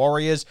play the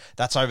Warriors.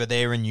 That's over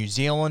there in New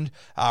Zealand.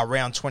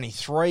 Round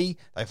 23,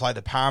 they play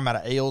the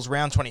Parramatta Eels.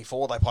 Round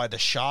 24, they play the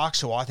Sharks,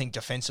 who I think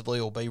defensively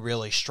will be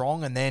really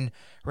strong. And then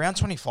round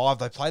 25,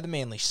 they play the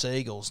Manly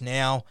Seagulls.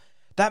 Now,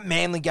 that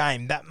Manly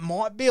game, that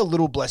might be a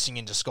little blessing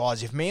in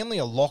disguise. If Manly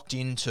are locked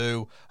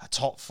into a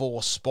top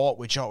 4 spot,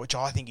 which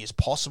I think is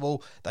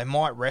possible, they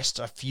might rest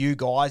a few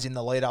guys in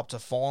the lead up to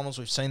finals.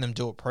 We've seen them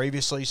do it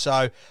previously.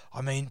 So,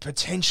 I mean,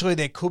 potentially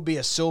there could be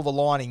a silver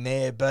lining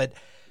there, but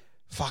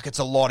fuck, it's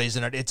a lot,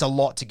 isn't it? It's a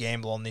lot to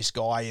gamble on this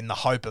guy in the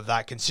hope of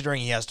that,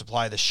 considering he has to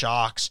play the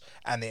Sharks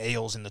and the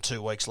Eels in the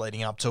 2 weeks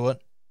leading up to it.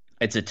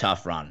 It's a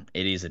tough run.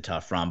 It is a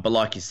tough run. But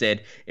like you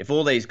said, if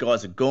all these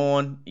guys are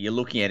gone, you're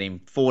looking at him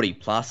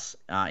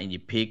 40+ in your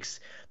picks.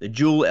 The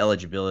dual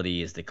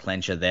eligibility is the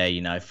clencher there.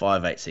 5'8"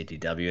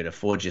 CTW. It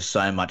affords you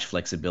so much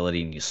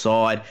flexibility in your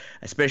side,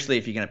 especially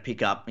if you're going to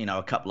pick up,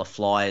 a couple of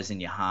flyers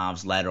in your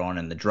halves later on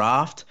in the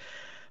draft.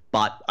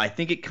 But I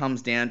think it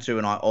comes down to,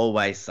 and I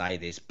always say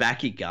this,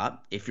 back your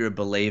gut. If you're a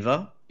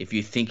believer, if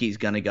you think he's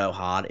going to go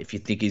hard, if you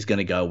think he's going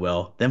to go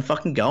well, then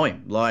fucking go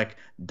him.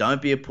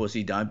 Don't be a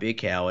pussy. Don't be a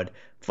coward.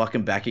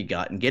 Fucking back your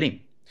gut and get him.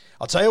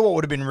 I'll tell you what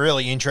would have been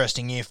really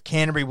interesting if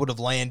Canterbury would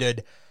have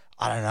landed,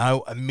 I don't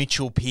know, a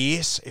Mitchell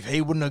Pearce. If he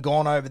wouldn't have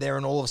gone over there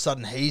and all of a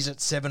sudden he's at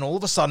 7, all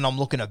of a sudden I'm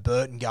looking at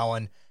Burton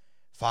going,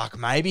 fuck,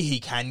 maybe he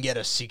can get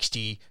a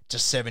 60 to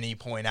 70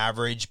 point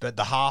average, but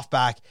the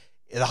halfback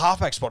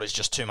spot is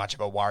just too much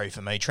of a worry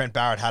for me. Trent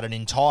Barrett had an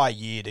entire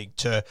year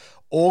to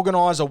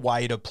organise a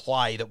way to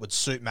play that would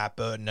suit Matt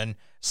Burton, and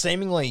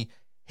seemingly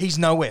he's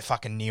nowhere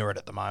fucking near it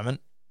at the moment.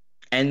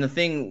 And the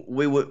thing,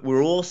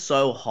 we're all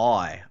so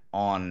high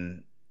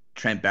on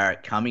Trent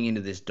Barrett coming into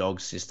this dog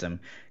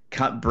system,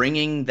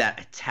 bringing that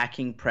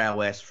attacking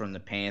prowess from the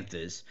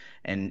Panthers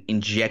and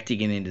injecting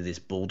it into this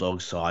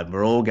Bulldog side.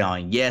 We're all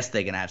going, yes,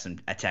 they're going to have some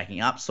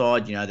attacking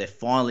upside. They're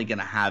finally going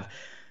to have,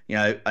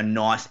 a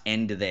nice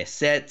end to their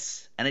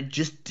sets. And it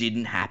just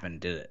didn't happen,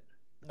 did it?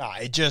 No,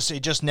 it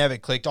just never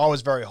clicked. I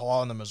was very high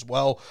on them as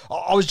well.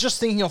 I was just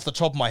thinking off the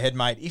top of my head,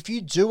 mate, if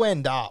you do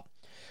end up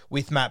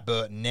with Matt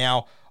Burton,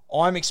 now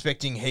I'm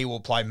expecting he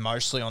will play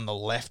mostly on the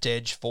left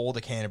edge for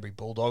the Canterbury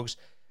Bulldogs.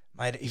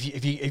 Mate,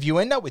 if you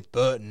end up with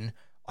Burton,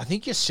 I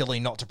think you're silly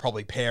not to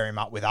probably pair him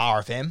up with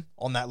RFM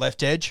on that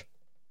left edge.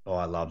 Oh,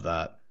 I love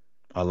that.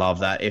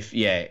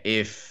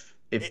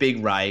 If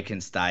Big Ray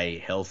can stay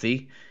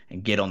healthy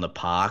and get on the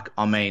park,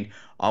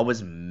 I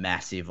was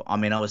massive.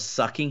 I was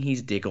sucking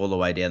his dick all the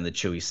way down the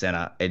Chewy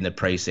Centre in the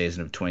preseason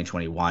of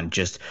 2021.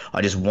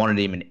 I just wanted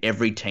him in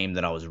every team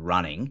that I was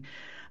running.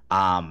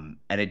 And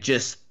it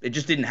just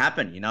didn't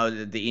happen.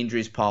 The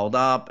injuries piled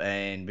up,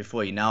 and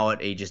before you know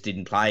it, he just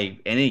didn't play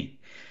any.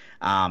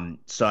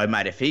 So,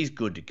 mate, if he's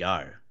good to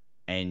go,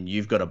 and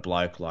you've got a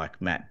bloke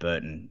like Matt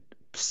Burton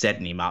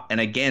setting him up,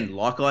 and again,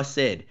 like I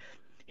said,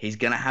 he's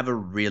going to have a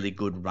really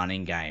good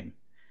running game,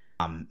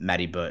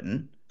 Matty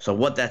Burton. So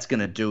what that's going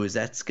to do is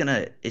it's going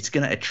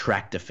to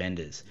attract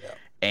defenders. Yeah.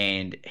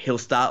 And he'll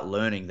start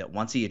learning that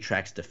once he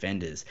attracts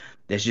defenders,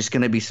 there's just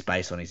going to be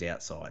space on his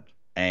outside.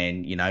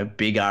 And,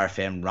 big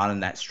RFM running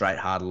that straight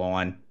hard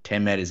line,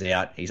 10 metres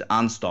out, he's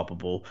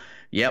unstoppable.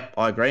 Yep,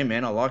 I agree,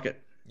 man. I like it.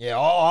 Yeah,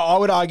 I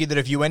would argue that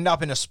if you end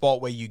up in a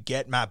spot where you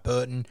get Matt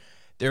Burton,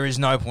 there is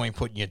no point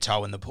putting your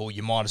toe in the pool.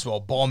 You might as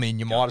well bomb in.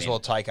 You might as well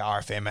take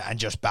RFM and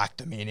just back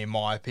them in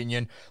my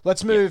opinion.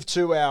 Let's move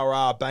to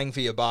our bang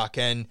for your buck,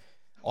 and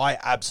I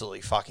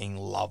absolutely fucking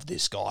love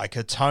this guy.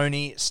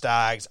 Kotoni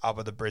Staggs up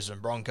at the Brisbane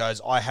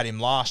Broncos. I had him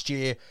last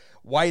year,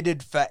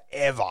 waited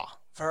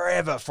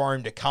forever for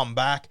him to come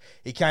back.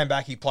 He came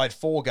back, he played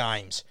 4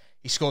 games.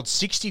 He scored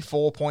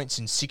 64 points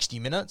in 60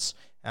 minutes.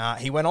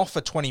 He went off for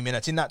 20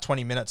 minutes. In that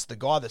 20 minutes, the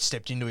guy that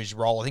stepped into his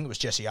role, I think it was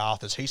Jesse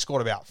Arthurs, he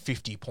scored about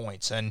 50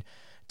 points. And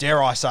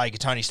dare I say,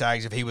 Kotoni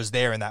Staggs, if he was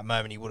there in that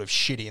moment, he would have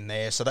shit in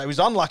there. So he was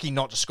unlucky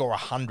not to score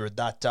 100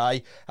 that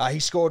day. He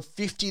scored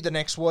 50 the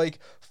next week,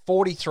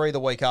 43 the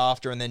week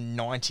after, and then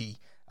 90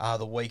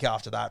 the week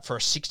after that for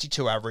a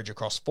 62 average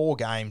across 4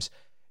 games,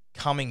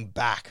 coming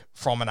back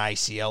from an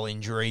ACL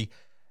injury.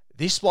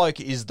 This bloke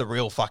is the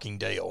real fucking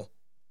deal.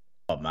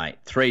 Oh, mate,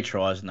 3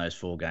 tries in those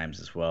 4 games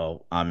as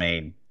well.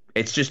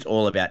 It's just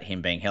all about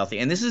him being healthy.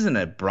 And this isn't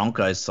a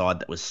Broncos side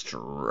that was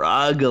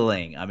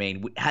struggling.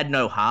 We had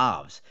no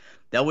halves.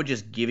 They were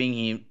just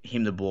giving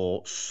him the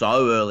ball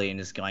so early and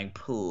just going,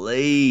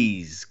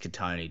 please,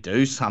 Katoni,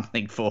 do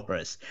something for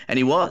us. And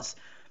he was.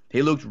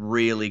 He looked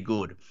really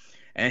good.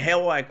 And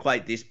how I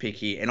equate this pick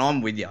here, and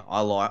I'm with you,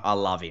 I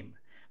love him,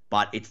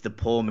 but it's the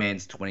poor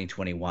man's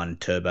 2021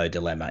 turbo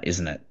dilemma,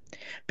 isn't it?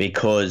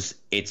 Because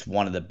it's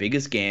one of the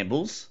biggest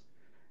gambles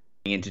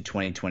into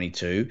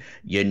 2022.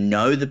 You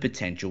know the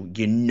potential.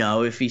 You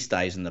know if he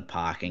stays in the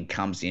park and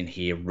comes in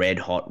here red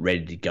hot,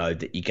 ready to go,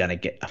 that you're going to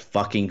get a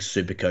fucking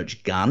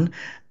Supercoach gun.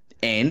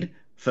 And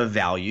for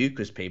value,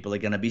 because people are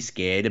going to be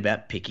scared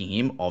about picking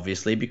him,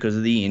 obviously, because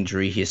of the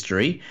injury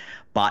history.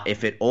 But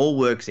if it all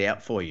works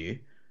out for you,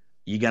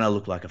 you're going to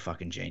look like a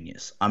fucking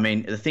genius. I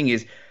mean, the thing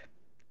is,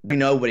 we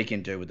know what he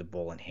can do with the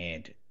ball in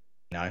hand.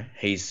 You know,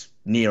 he's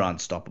near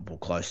unstoppable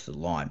close to the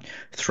line.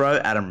 Throw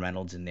Adam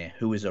Reynolds in there,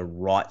 who is a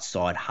right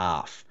side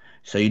half.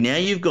 So now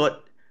you've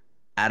got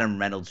Adam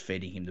Reynolds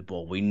feeding him the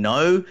ball. We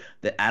know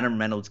that Adam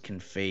Reynolds can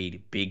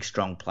feed big,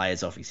 strong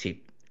players off his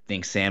hip.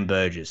 Think Sam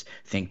Burgess.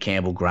 Think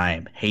Campbell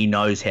Graham. He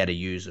knows how to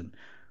use them.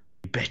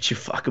 You bet your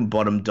fucking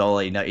bottom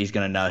dollar he's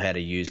going to know how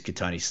to use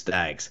Katoni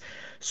Staggs.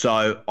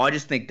 So I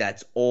just think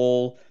that's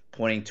all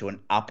pointing to an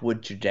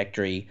upward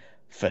trajectory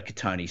for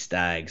Katoni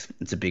Staggs.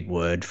 It's a big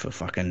word for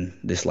fucking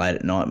this late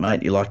at night,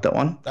 mate. You like that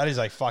one? That is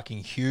a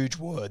fucking huge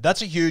word.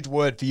 That's a huge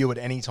word for you at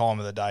any time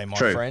of the day, my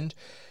friend.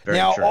 Very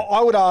now, true.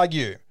 I would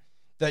argue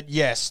that,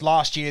 yes,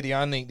 last year the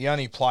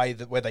only play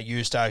where they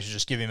used Staggs was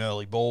just give him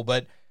early ball,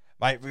 but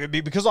mate,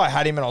 because I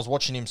had him and I was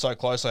watching him so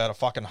closely, I had a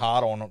fucking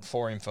hard on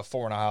for him for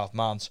 4.5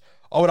 months.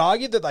 I would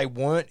argue that they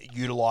weren't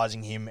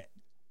utilising him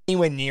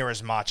anywhere near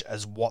as much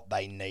as what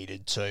they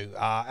needed to.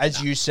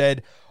 As you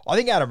said, I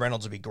think Adam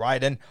Reynolds would be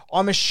great, and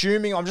I'm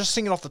just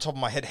thinking off the top of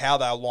my head how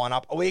they'll line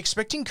up. Are we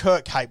expecting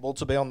Kurt Capewell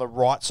to be on the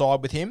right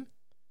side with him?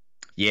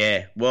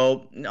 Yeah,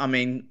 well, I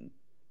mean,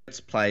 he's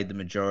played the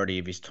majority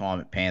of his time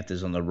at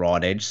Panthers on the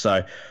right edge,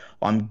 so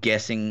I'm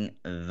guessing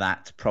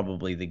that's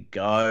probably the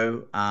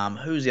go.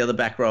 Who's the other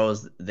back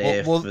rowers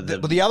there?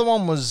 The other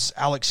one was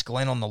Alex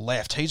Glenn on the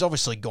left. He's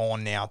obviously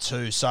gone now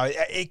too, so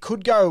it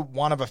could go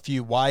one of a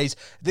few ways.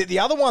 The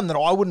other one that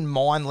I wouldn't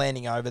mind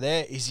landing over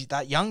there is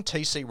that young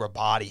TC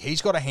Rabati.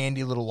 He's got a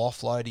handy little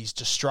offload. He's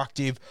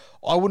destructive.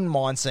 I wouldn't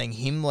mind seeing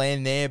him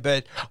land there,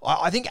 but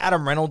I think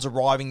Adam Reynolds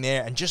arriving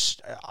there and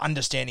just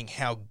understanding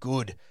how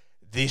good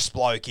this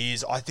bloke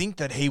is, I think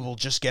that he will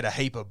just get a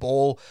heap of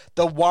ball.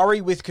 The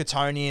worry with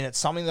Katoni, and it's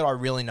something that I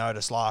really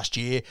noticed last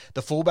year,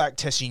 the fullback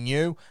Tessie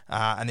New,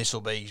 and this will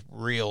be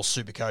real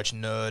Supercoach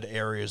nerd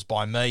areas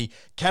by me,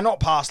 cannot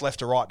pass left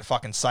to right to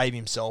fucking save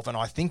himself, and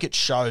I think it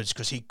shows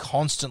because he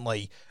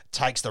constantly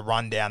takes the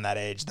run down that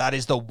edge. That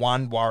is the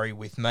one worry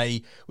with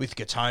me, with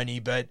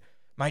Katoni, but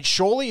mate,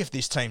 surely if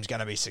this team's going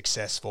to be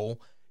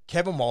successful,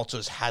 Kevin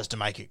Walters has to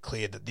make it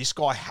clear that this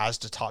guy has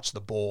to touch the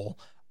ball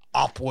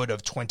upward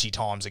of 20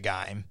 times a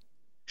game.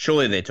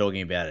 Surely they're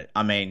talking about it.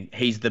 I mean,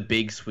 he's the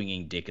big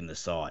swinging dick in the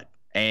side.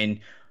 And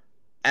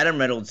Adam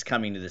Reynolds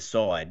coming to the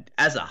side,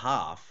 as a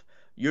half,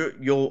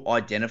 you're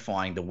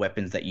identifying the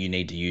weapons that you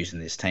need to use in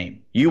this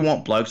team. You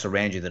want blokes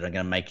around you that are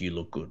going to make you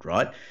look good,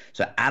 right?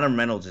 So Adam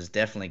Reynolds is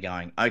definitely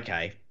going,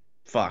 okay,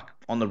 fuck,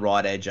 on the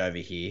right edge over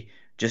here,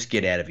 just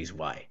get out of his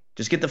way.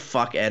 Just get the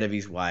fuck out of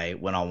his way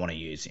when I want to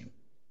use him.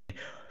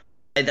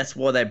 And that's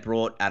why they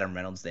brought Adam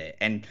Reynolds there.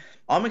 And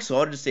I'm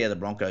excited to see how the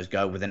Broncos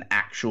go with an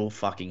actual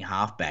fucking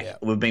halfback. Yeah.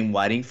 We've been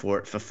waiting for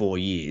it for 4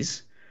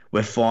 years.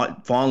 We've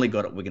finally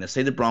got it. We're going to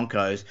see the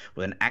Broncos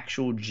with an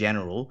actual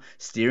general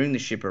steering the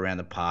ship around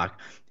the park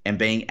and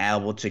being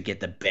able to get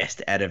the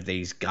best out of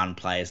these gun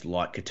players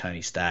like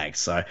Katoni Staggs.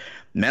 So,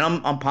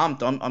 man, I'm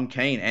pumped. I'm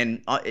keen.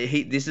 And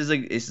this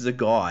is a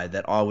guy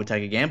that I would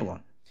take a gamble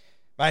on.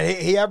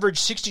 Mate, he averaged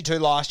 62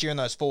 last year in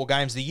those 4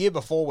 games. The year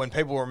before, when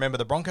people remember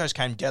the Broncos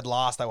came dead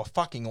last, they were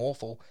fucking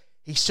awful.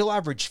 He still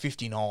averaged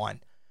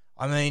 59.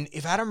 I mean,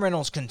 if Adam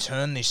Reynolds can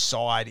turn this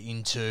side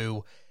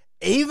into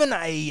even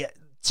a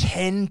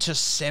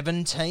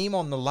 10-7 team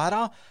on the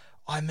ladder,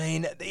 I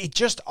mean, it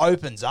just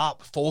opens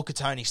up for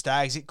Katoni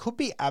Staggs. It could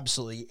be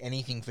absolutely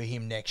anything for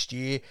him next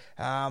year.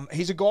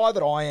 He's a guy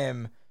that I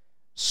am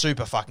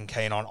super fucking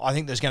keen on. I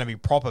think there's going to be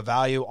proper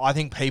value. I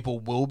think people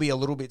will be a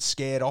little bit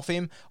scared off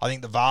him. I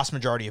think the vast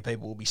majority of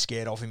people will be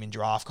scared off him in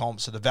draft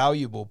comps, so the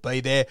value will be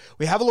there.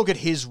 We have a look at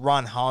his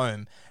run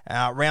home.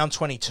 Round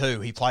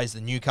 22, he plays the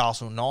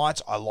Newcastle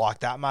Knights. I like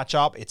that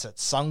matchup. It's at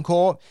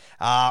Suncorp.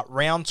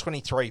 Round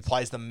 23,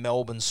 plays the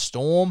Melbourne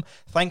Storm.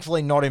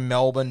 Thankfully not in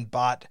Melbourne,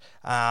 but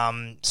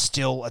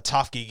still a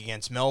tough gig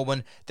against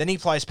Melbourne. Then he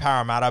plays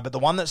Parramatta, but the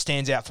one that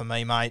stands out for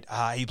me, mate,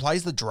 he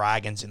plays the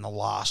Dragons in the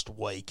last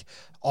week.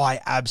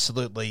 I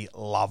absolutely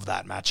love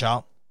that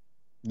matchup.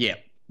 Yeah,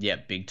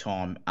 big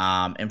time.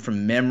 And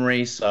from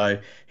memory, so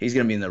he's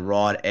going to be in the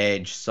right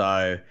edge,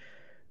 so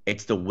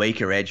it's the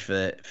weaker edge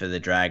for the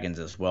Dragons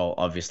as well.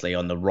 Obviously,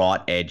 on the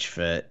right edge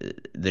for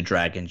the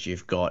Dragons,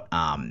 you've got,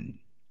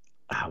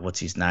 what's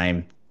his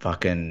name?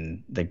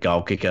 Fucking the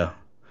goal kicker.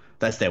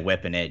 That's their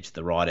weapon edge,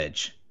 the right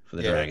edge for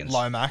the Dragons.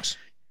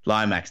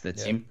 Lomax,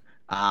 that's him.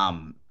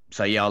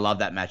 So, yeah, I love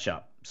that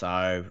matchup.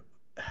 So,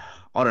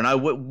 I don't know.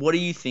 What are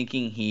you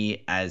thinking here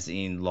as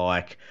in,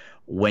 like,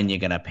 when you're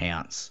going to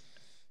pounce?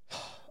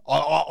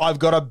 I've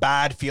got a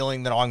bad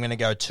feeling that I'm going to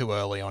go too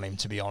early on him,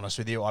 to be honest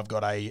with you. I've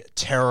got a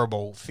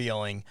terrible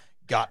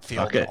gut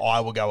feel that I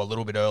will go a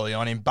little bit early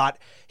on him. But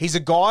he's a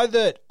guy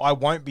that I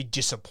won't be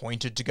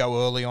disappointed to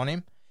go early on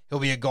him. He'll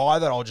be a guy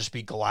that I'll just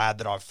be glad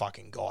that I've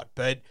fucking got.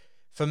 But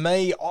for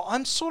me,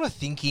 I'm sort of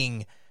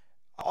thinking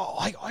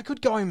I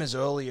could go him as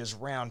early as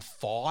round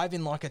 5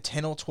 in like a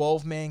 10 or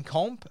 12 man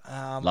comp.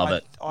 Love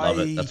it.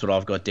 That's what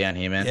I've got down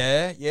here, man.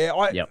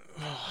 Yeah. Yep.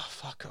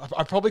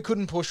 I probably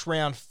couldn't push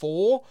round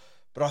 4,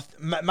 but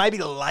maybe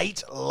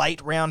late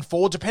round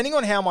 4, depending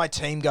on how my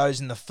team goes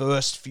in the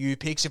first few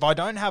picks. If I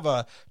don't have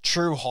a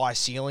true high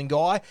ceiling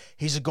guy,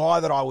 he's a guy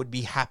that I would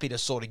be happy to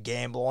sort of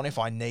gamble on if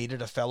I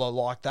needed a fellow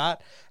like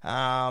that.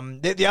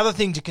 The other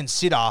thing to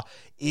consider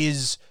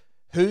is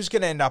who's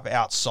going to end up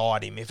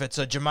outside him. If it's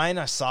a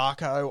Jermaine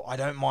Osako, I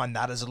don't mind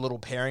that as a little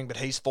pairing, but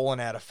he's fallen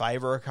out of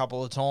favour a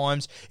couple of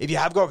times. If you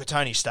have got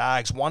Kotoni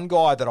Staggs, one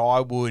guy that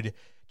I would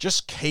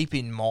just keep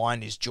in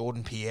mind is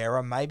Jordan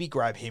Piera. Maybe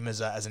grab him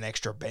as an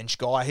extra bench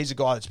guy. He's a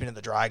guy that's been at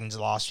the Dragons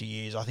the last few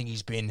years. I think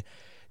he's been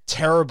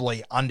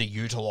terribly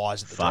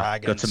underutilised at the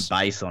Dragons. Got some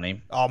base on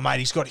him. Oh, mate,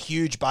 he's got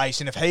huge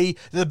base. And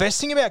the best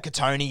thing about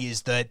Kotoni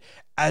is that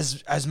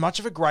as much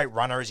of a great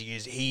runner as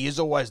he is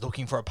always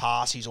looking for a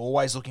pass. He's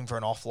always looking for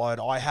an offload.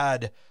 I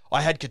had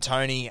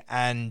Kotoni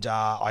and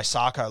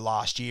Isako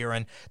last year,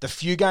 and the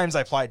few games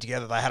they played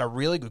together, they had a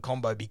really good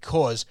combo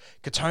because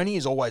Kotoni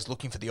is always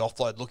looking for the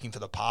offload, looking for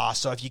the pass.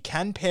 So if you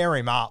can pair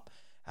him up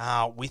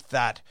with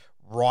that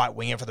right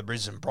winger for the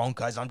Brisbane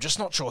Broncos, I'm just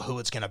not sure who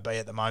it's going to be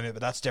at the moment,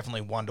 but that's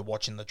definitely one to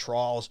watch in the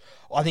trials.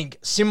 I think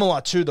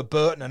similar to the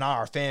Burton and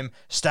RFM,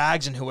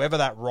 Staggs and whoever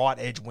that right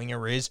edge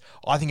winger is,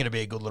 I think it'll be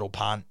a good little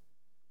punt.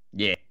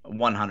 Yeah,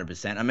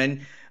 100%. I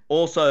mean,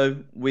 also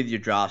with your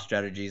draft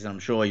strategies, I'm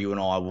sure you and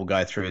I will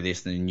go through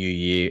this in the new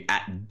year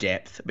at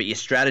depth, but your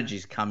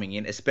strategies coming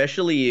in,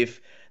 especially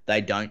if they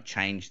don't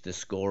change the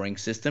scoring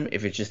system,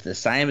 if it's just the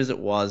same as it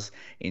was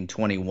in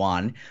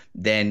 21,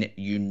 then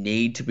you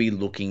need to be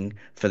looking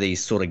for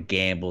these sort of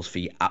gambles for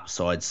your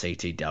upside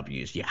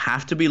CTWs. You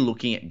have to be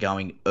looking at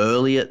going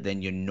earlier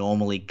than you're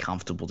normally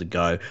comfortable to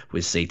go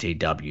with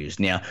CTWs.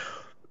 Now,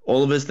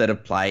 all of us that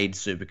have played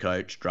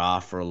Supercoach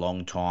draft for a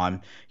long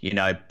time,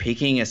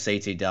 picking a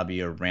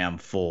CTW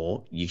around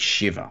 4, you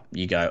shiver.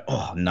 You go,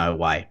 oh, no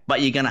way.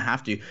 But you're going to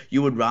have to.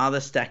 You would rather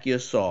stack your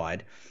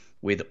side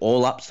with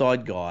all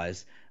upside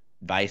guys,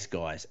 base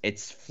guys.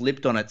 It's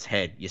flipped on its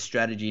head. Your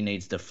strategy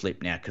needs to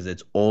flip now because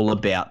it's all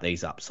about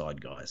these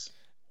upside guys.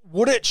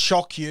 Would it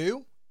shock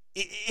you,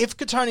 if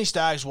Kotoni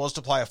Staggs was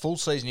to play a full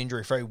season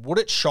injury-free, would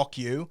it shock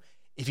you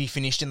if he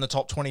finished in the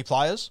top 20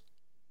 players?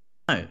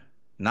 No.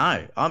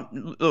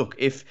 Look,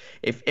 if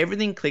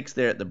everything clicks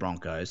there at the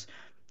Broncos,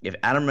 if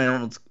Adam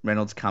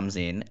Reynolds comes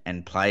in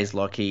and plays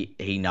like he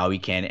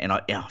can, and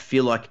I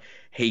feel like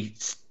he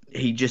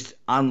just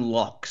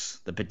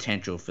unlocks the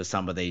potential for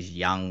some of these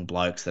young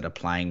blokes that are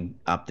playing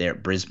up there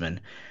at Brisbane,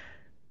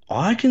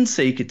 I can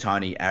see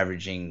Kotoni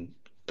averaging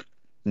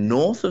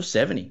north of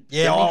 70.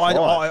 Yeah,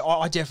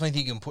 I definitely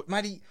think you can put...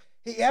 Mate,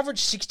 he averaged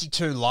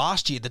 62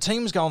 last year. The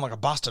team was going like a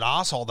busted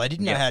arsehole. They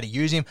didn't know how to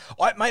use him.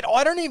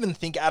 I don't even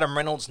think Adam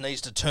Reynolds needs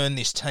to turn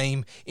this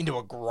team into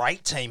a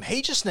great team.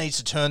 He just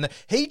needs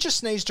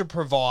to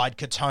provide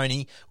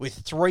Kotoni with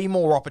 3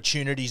 more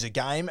opportunities a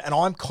game, and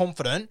I'm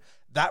confident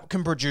that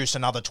can produce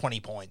another 20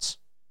 points.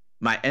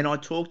 Mate, and I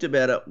talked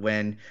about it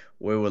when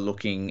we were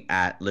looking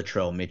at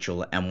Latrell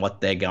Mitchell and what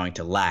they're going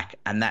to lack,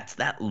 and that's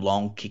that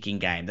long kicking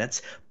game.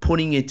 That's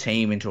putting your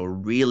team into a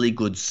really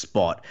good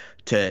spot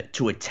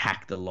to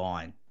attack the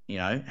line.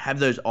 Have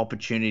those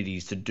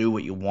opportunities to do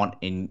what you want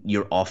in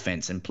your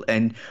offense and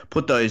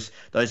put those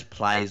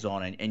plays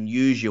on and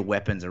use your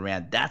weapons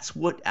around. That's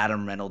what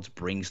Adam Reynolds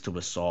brings to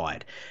a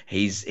side.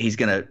 He's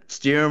going to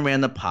steer him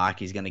around the park.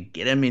 He's going to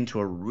get him into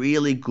a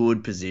really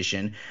good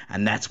position,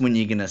 and that's when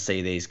you're going to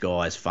see these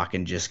guys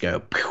fucking just go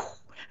pew.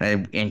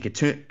 And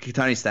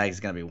Kotoni Staggs is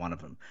going to be one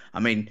of them. I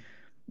mean,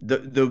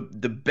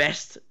 the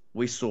best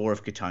we saw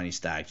of Kotoni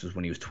Staggs was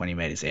when he was 20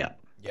 metres out.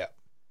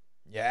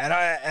 Yeah,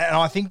 and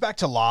I think back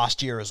to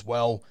last year as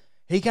well.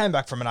 He came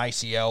back from an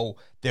ACL.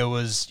 There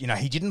was,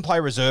 he didn't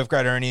play reserve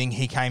grade or anything.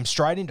 He came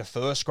straight into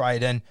first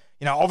grade. And,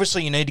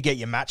 obviously you need to get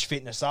your match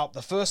fitness up.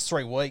 The first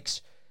 3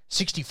 weeks,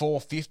 64,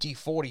 50,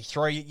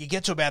 43. You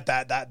get to about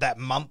that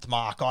month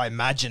mark, I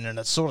imagine, and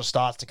it sort of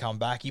starts to come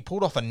back. He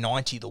pulled off a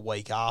 90 the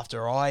week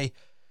after. I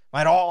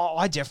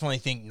definitely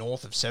think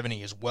north of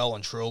 70 is well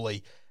and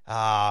truly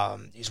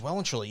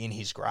in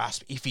his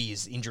grasp if he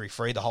is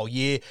injury-free the whole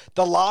year.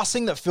 The last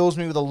thing that fills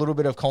me with a little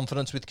bit of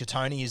confidence with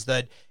Kotoni is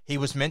that he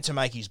was meant to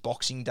make his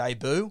boxing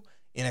debut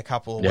in a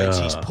couple of weeks.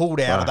 He's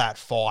pulled out of that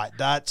fight.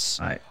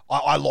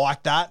 I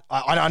like that.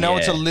 I know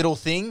it's a little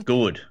thing.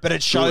 Good. But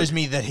it shows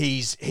me that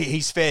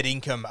he's fair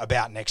income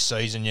about next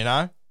season,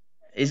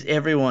 Is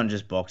everyone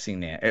just boxing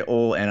now?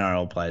 All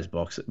NRL players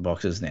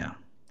boxers now?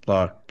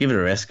 Like, give it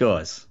a rest,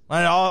 guys.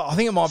 I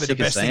think it might be the Sick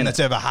of best thing seeing that's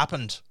it. ever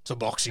happened to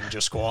boxing,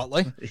 just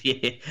quietly.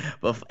 Yeah,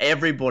 but if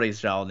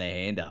everybody's throwing their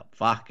hand up.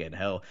 Fucking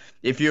hell.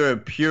 If you're a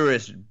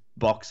purist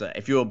boxer,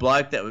 if you're a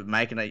bloke that was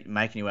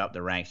making you up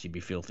the ranks, you'd be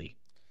filthy.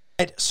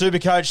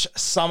 Supercoach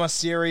Summer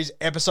Series,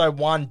 Episode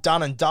 1,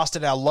 done and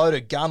dusted. Our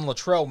loaded gun,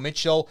 Latrell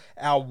Mitchell.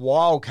 Our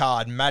wild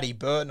card, Matty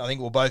Burton. I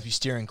think we'll both be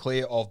steering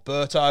clear of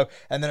Berto.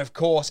 And then, of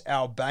course,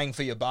 our bang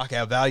for your buck,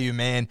 our value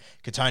man,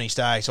 Katoni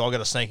Staggs. So I've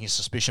got a sneaking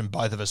suspicion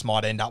both of us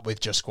might end up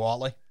with just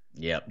quietly.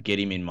 Yep, get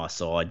him in my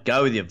side.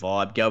 Go with your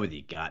vibe. Go with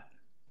your gut.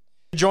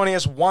 Joining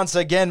us once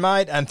again,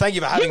 mate, and thank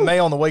you for having me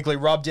on the weekly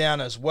rubdown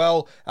as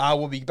well.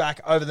 We'll be back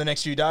over the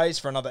next few days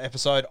for another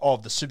episode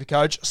of the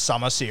Supercoach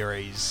Summer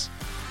Series.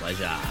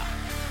 Pleasure.